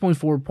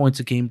 26.4 points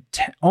a game,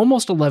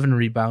 almost 11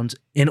 rebounds,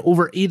 and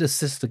over 8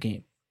 assists a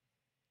game.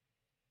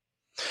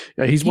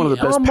 Yeah, he's one of the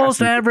best.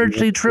 Almost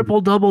averaged a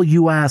triple-double,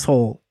 you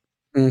asshole.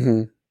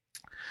 Mm-hmm.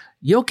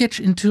 Jokic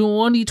in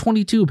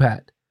 2022,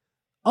 Pat,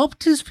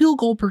 upped his field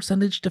goal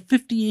percentage to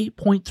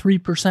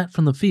 58.3%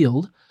 from the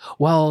field,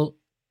 while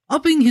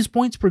upping his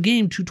points per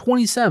game to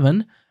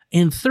 27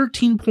 and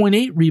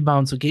 13.8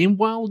 rebounds a game,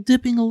 while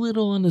dipping a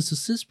little on his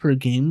assists per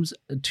game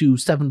to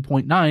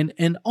 7.9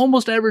 and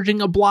almost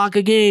averaging a block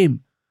a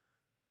game.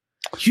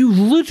 You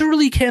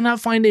literally cannot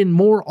find a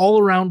more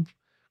all-around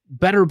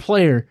better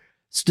player,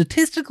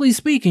 statistically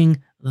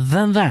speaking,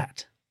 than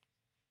that.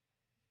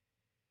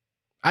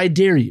 I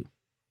dare you.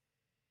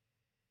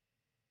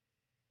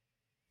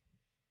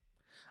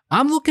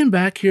 I'm looking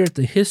back here at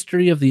the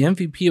history of the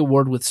MVP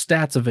award with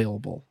stats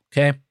available,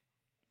 okay?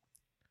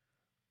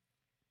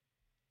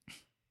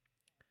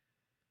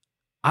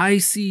 I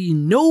see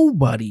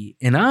nobody,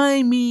 and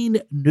I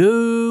mean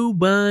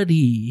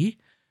nobody,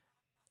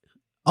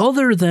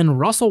 other than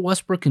Russell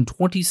Westbrook in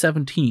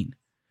 2017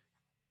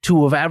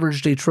 to have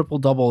averaged a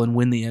triple-double and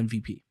win the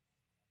MVP.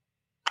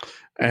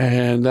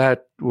 And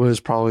that was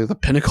probably the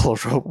pinnacle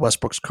of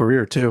Westbrook's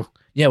career, too.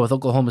 Yeah, with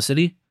Oklahoma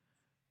City.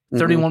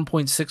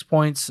 31.6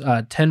 points,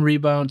 10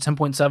 rebounds,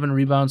 10.7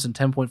 rebounds, and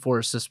 10.4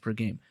 assists per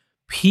game.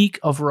 Peak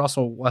of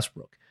Russell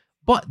Westbrook.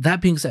 But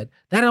that being said,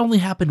 that only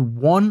happened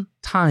one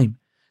time.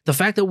 The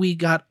fact that we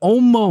got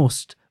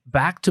almost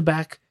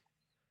back-to-back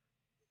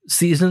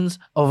seasons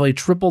of a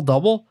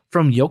triple-double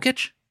from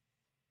Jokic?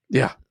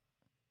 Yeah.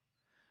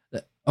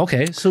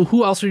 Okay, so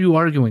who else are you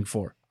arguing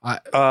for?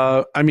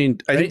 I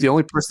think the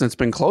only person that's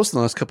been close in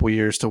the last couple of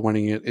years to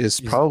winning it is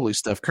probably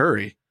Steph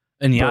Curry.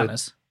 And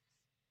Giannis.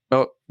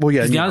 Oh, well,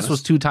 yeah. Giannis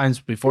was 2 times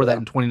before that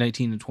in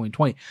 2019 and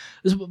 2020.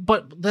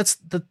 But that's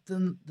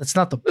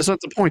not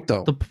the point,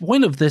 though. The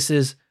point of this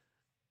is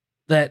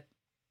that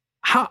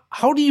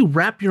how do you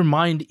wrap your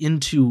mind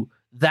into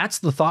that's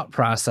the thought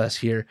process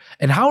here?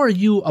 And how are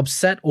you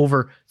upset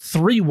over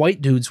 3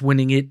 white dudes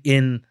winning it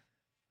in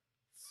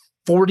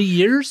 40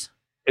 years?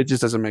 It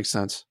just doesn't make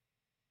sense.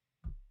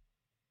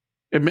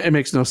 It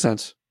makes no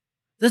sense.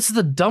 That's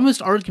the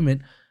dumbest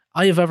argument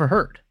I have ever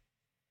heard.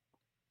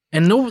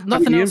 And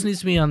nothing else needs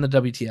to be on the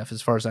WTF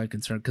as far as I'm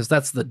concerned, because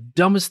that's the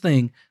dumbest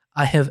thing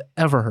I have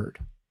ever heard.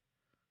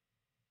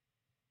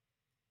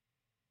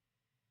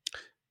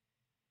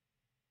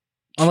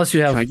 Unless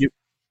you have...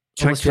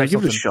 Can I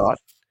give it a shot?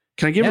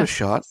 Can I give it a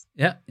shot?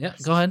 Yeah,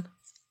 go ahead.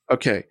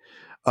 Okay.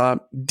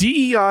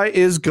 DEI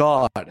is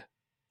God.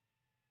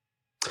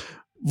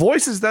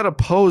 Voices that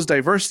oppose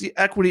diversity,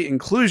 equity,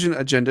 inclusion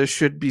agenda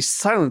should be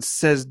silenced,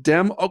 says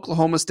Dem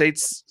Oklahoma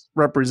State's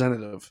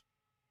representative.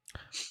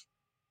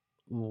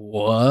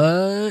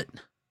 What?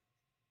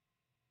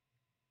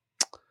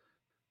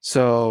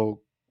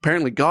 So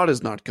apparently God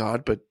is not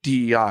God, but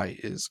DEI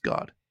is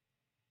God.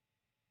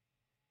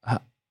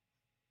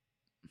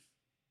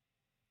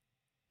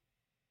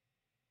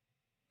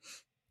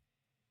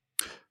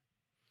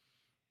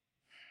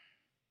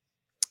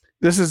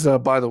 This is,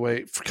 by the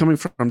way, coming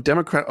from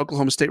Democrat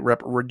Oklahoma State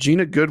Rep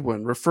Regina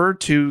Goodwin, referred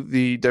to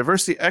the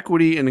diversity,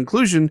 equity, and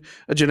inclusion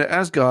agenda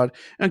as God,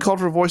 and called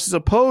for voices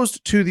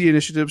opposed to the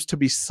initiatives to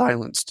be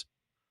silenced.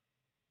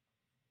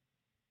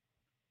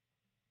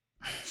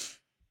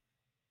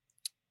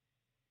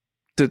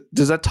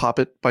 Does that top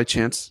it by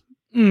chance?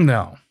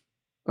 No.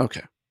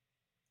 Okay.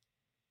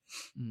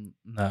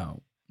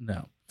 No.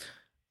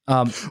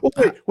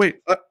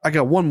 Wait. I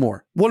got one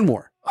more.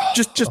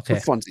 Just okay.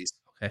 for funsies.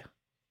 Okay.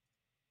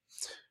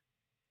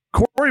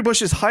 Corey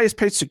Bush's highest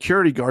paid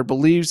security guard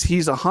believes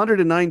he's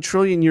 109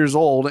 trillion years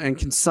old and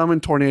can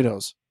summon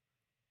tornadoes.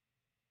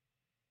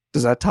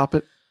 Does that top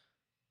it?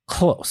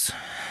 Close.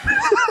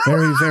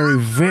 Very, very,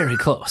 very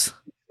close.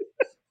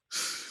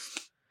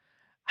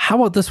 How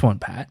about this one,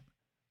 Pat?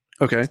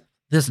 Okay.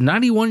 This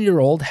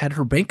 91-year-old had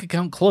her bank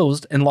account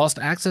closed and lost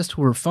access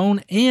to her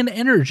phone and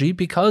energy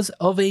because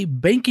of a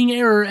banking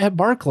error at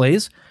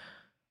Barclays,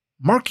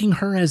 marking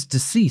her as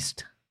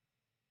deceased.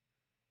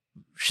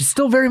 She's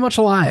still very much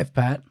alive,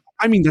 Pat.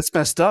 I mean, that's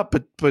messed up,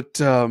 but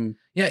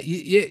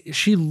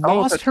she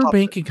lost her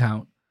bank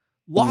account,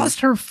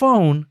 lost her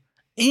phone,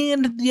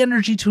 and the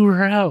energy to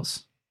her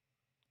house.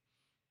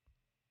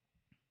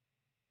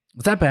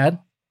 Was that bad?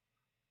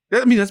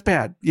 I mean, that's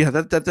bad. Yeah,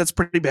 that's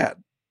pretty bad.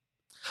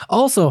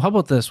 Also, how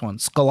about this one?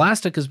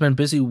 Scholastic has been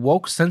busy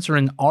woke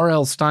censoring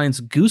R.L.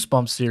 Stein's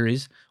Goosebumps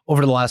series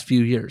over the last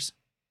few years.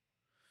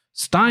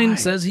 Stein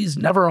says he's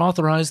never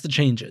authorized the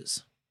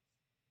changes.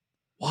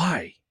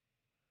 Why?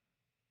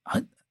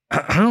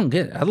 I don't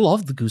get it. I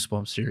love the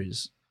Goosebumps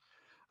series.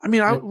 I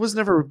mean, I was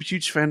never a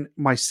huge fan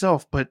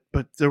myself, but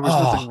there was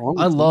nothing wrong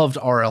with I loved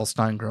R.L.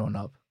 Stein growing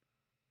up.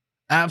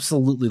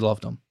 Absolutely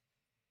loved him.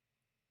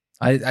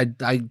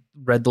 I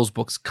read those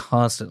books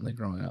constantly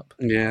growing up.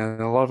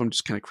 Yeah, a lot of them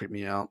just kind of creep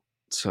me out.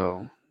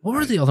 So what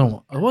was the other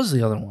one? What was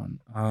the other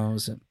one?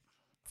 Was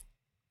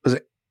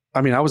it?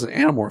 I mean, I was an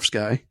Animorphs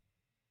guy.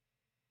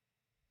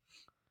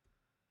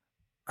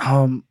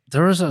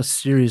 There was a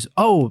series.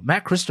 Oh,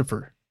 Matt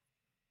Christopher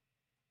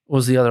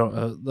was the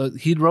other.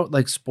 He wrote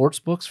like sports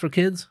books for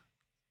kids.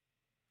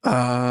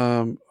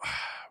 Why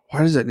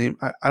does that name?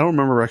 I don't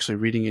remember actually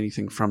reading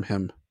anything from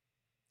him.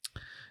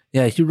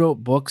 Yeah, he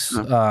wrote books.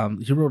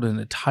 He wrote an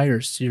entire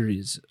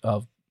series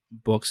of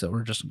books that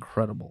were just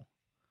incredible,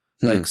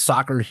 like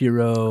Soccer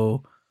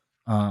Hero.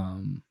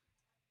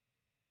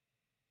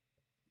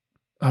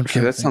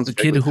 Okay, that sounds the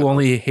kid who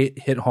only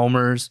hit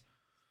homers.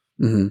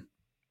 Mm-hmm.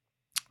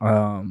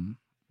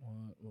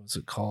 What was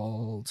it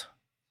called?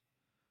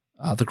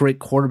 The Great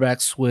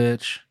Quarterback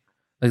Switch.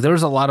 Like there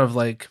was a lot of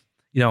like,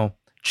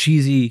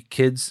 cheesy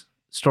kids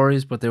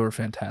stories, but they were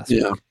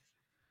fantastic.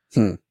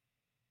 Yeah.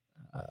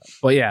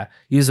 But yeah,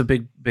 he's a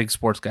big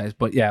sports guy.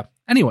 But yeah,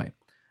 anyway,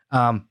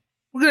 we're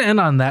going to end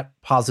on that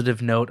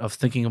positive note of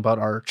thinking about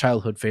our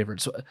childhood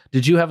favorites. So,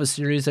 did you have a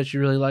series that you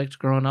really liked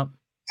growing up?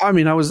 I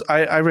mean, I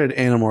read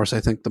Animorphs, I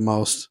think, the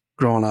most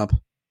growing up. Of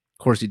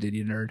course you did,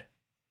 you nerd.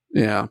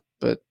 Yeah,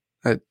 but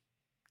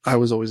I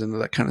was always into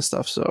that kind of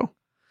stuff, so.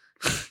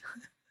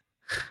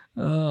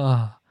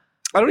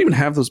 I don't even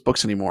have those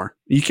books anymore.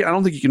 I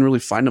don't think you can really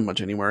find them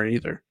much anywhere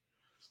either.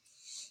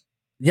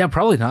 Yeah,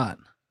 probably not.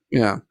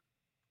 Yeah.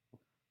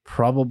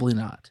 Probably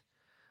not.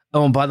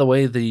 Oh, and by the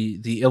way,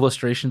 the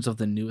illustrations of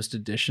the newest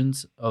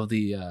editions of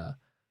the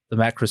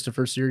Matt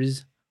Christopher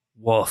series,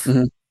 woof.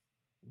 Mm-hmm.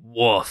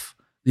 Woof.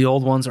 The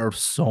old ones are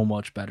so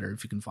much better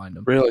if you can find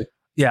them. Really?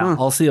 Yeah,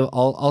 I'll see.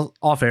 I'll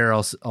off air.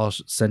 I'll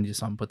send you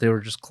some, but they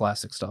were just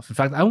classic stuff. In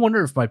fact, I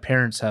wonder if my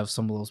parents have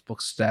some of those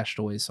books stashed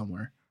away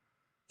somewhere.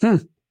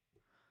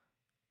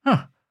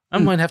 I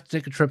might have to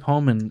take a trip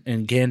home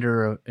and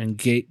gander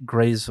and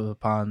graze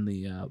upon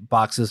the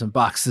boxes and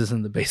boxes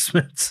in the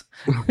basements.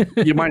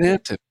 You might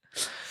have to.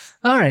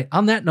 All right.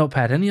 On that note,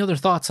 Pat, any other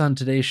thoughts on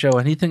today's show?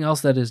 Anything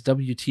else that is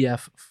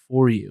WTF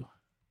for you?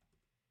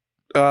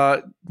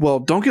 Well,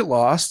 don't get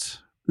lost.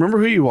 Remember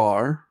who you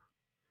are.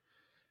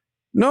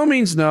 No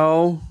means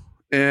no.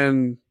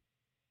 And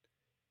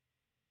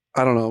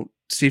I don't know.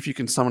 See if you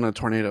can summon a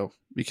tornado,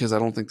 because I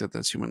don't think that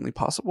that's humanly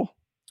possible.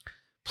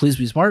 Please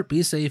be smart,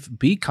 be safe,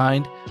 be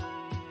kind.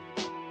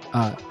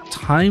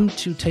 Time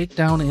to take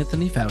down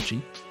Anthony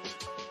Fauci.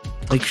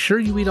 Make sure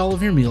you eat all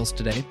of your meals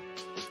today.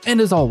 And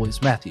as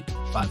always, Matthew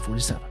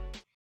 547.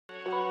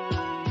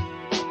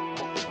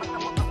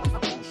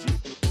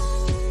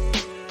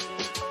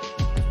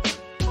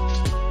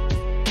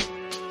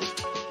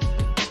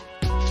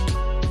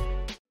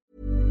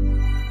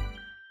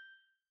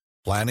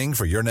 Planning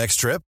for your next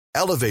trip?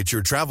 Elevate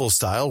your travel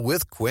style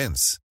with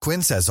Quince.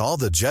 Quince has all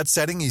the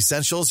jet-setting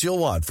essentials you'll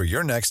want for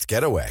your next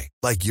getaway,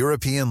 like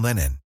European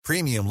linen,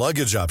 premium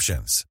luggage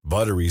options,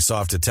 buttery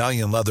soft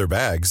Italian leather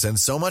bags, and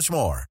so much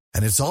more.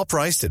 And it's all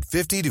priced at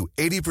 50 to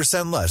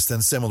 80% less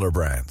than similar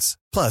brands.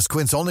 Plus,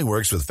 Quince only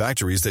works with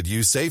factories that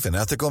use safe and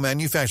ethical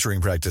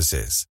manufacturing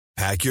practices.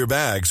 Pack your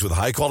bags with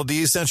high-quality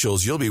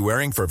essentials you'll be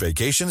wearing for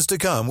vacations to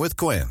come with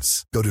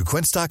Quince. Go to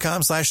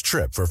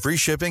quince.com/trip for free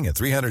shipping and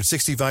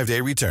 365-day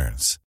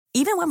returns.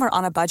 Even when we're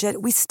on a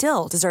budget, we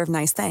still deserve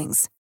nice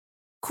things.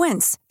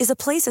 Quince is a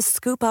place to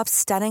scoop up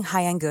stunning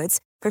high-end goods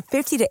for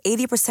 50 to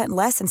 80%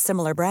 less than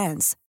similar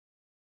brands.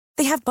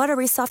 They have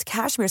buttery soft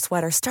cashmere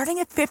sweaters starting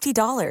at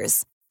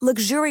 $50,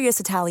 luxurious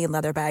Italian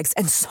leather bags,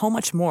 and so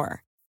much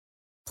more.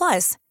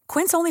 Plus,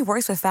 Quince only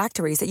works with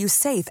factories that use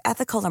safe,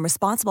 ethical, and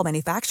responsible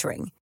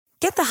manufacturing.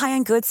 Get the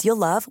high-end goods you'll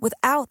love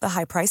without the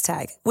high price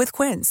tag with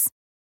Quince.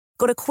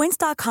 Go to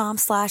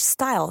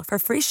quince.com/style for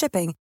free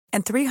shipping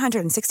and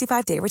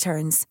 365-day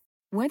returns.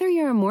 Whether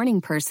you're a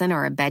morning person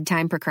or a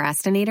bedtime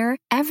procrastinator,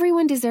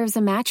 everyone deserves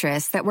a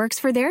mattress that works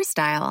for their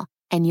style.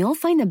 And you'll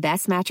find the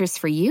best mattress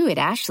for you at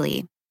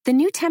Ashley. The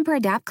new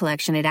Tempur-Adapt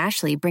collection at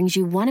Ashley brings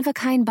you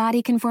one-of-a-kind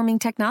body-conforming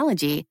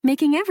technology,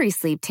 making every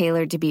sleep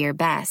tailored to be your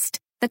best.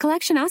 The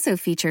collection also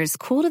features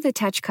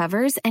cool-to-the-touch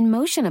covers and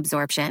motion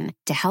absorption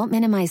to help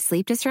minimize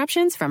sleep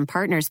disruptions from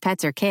partners,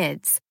 pets, or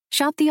kids.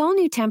 Shop the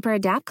all-new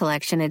Tempur-Adapt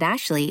collection at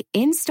Ashley,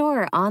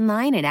 in-store or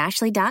online at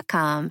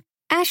ashley.com.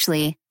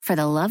 Ashley, for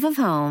the love of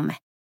home.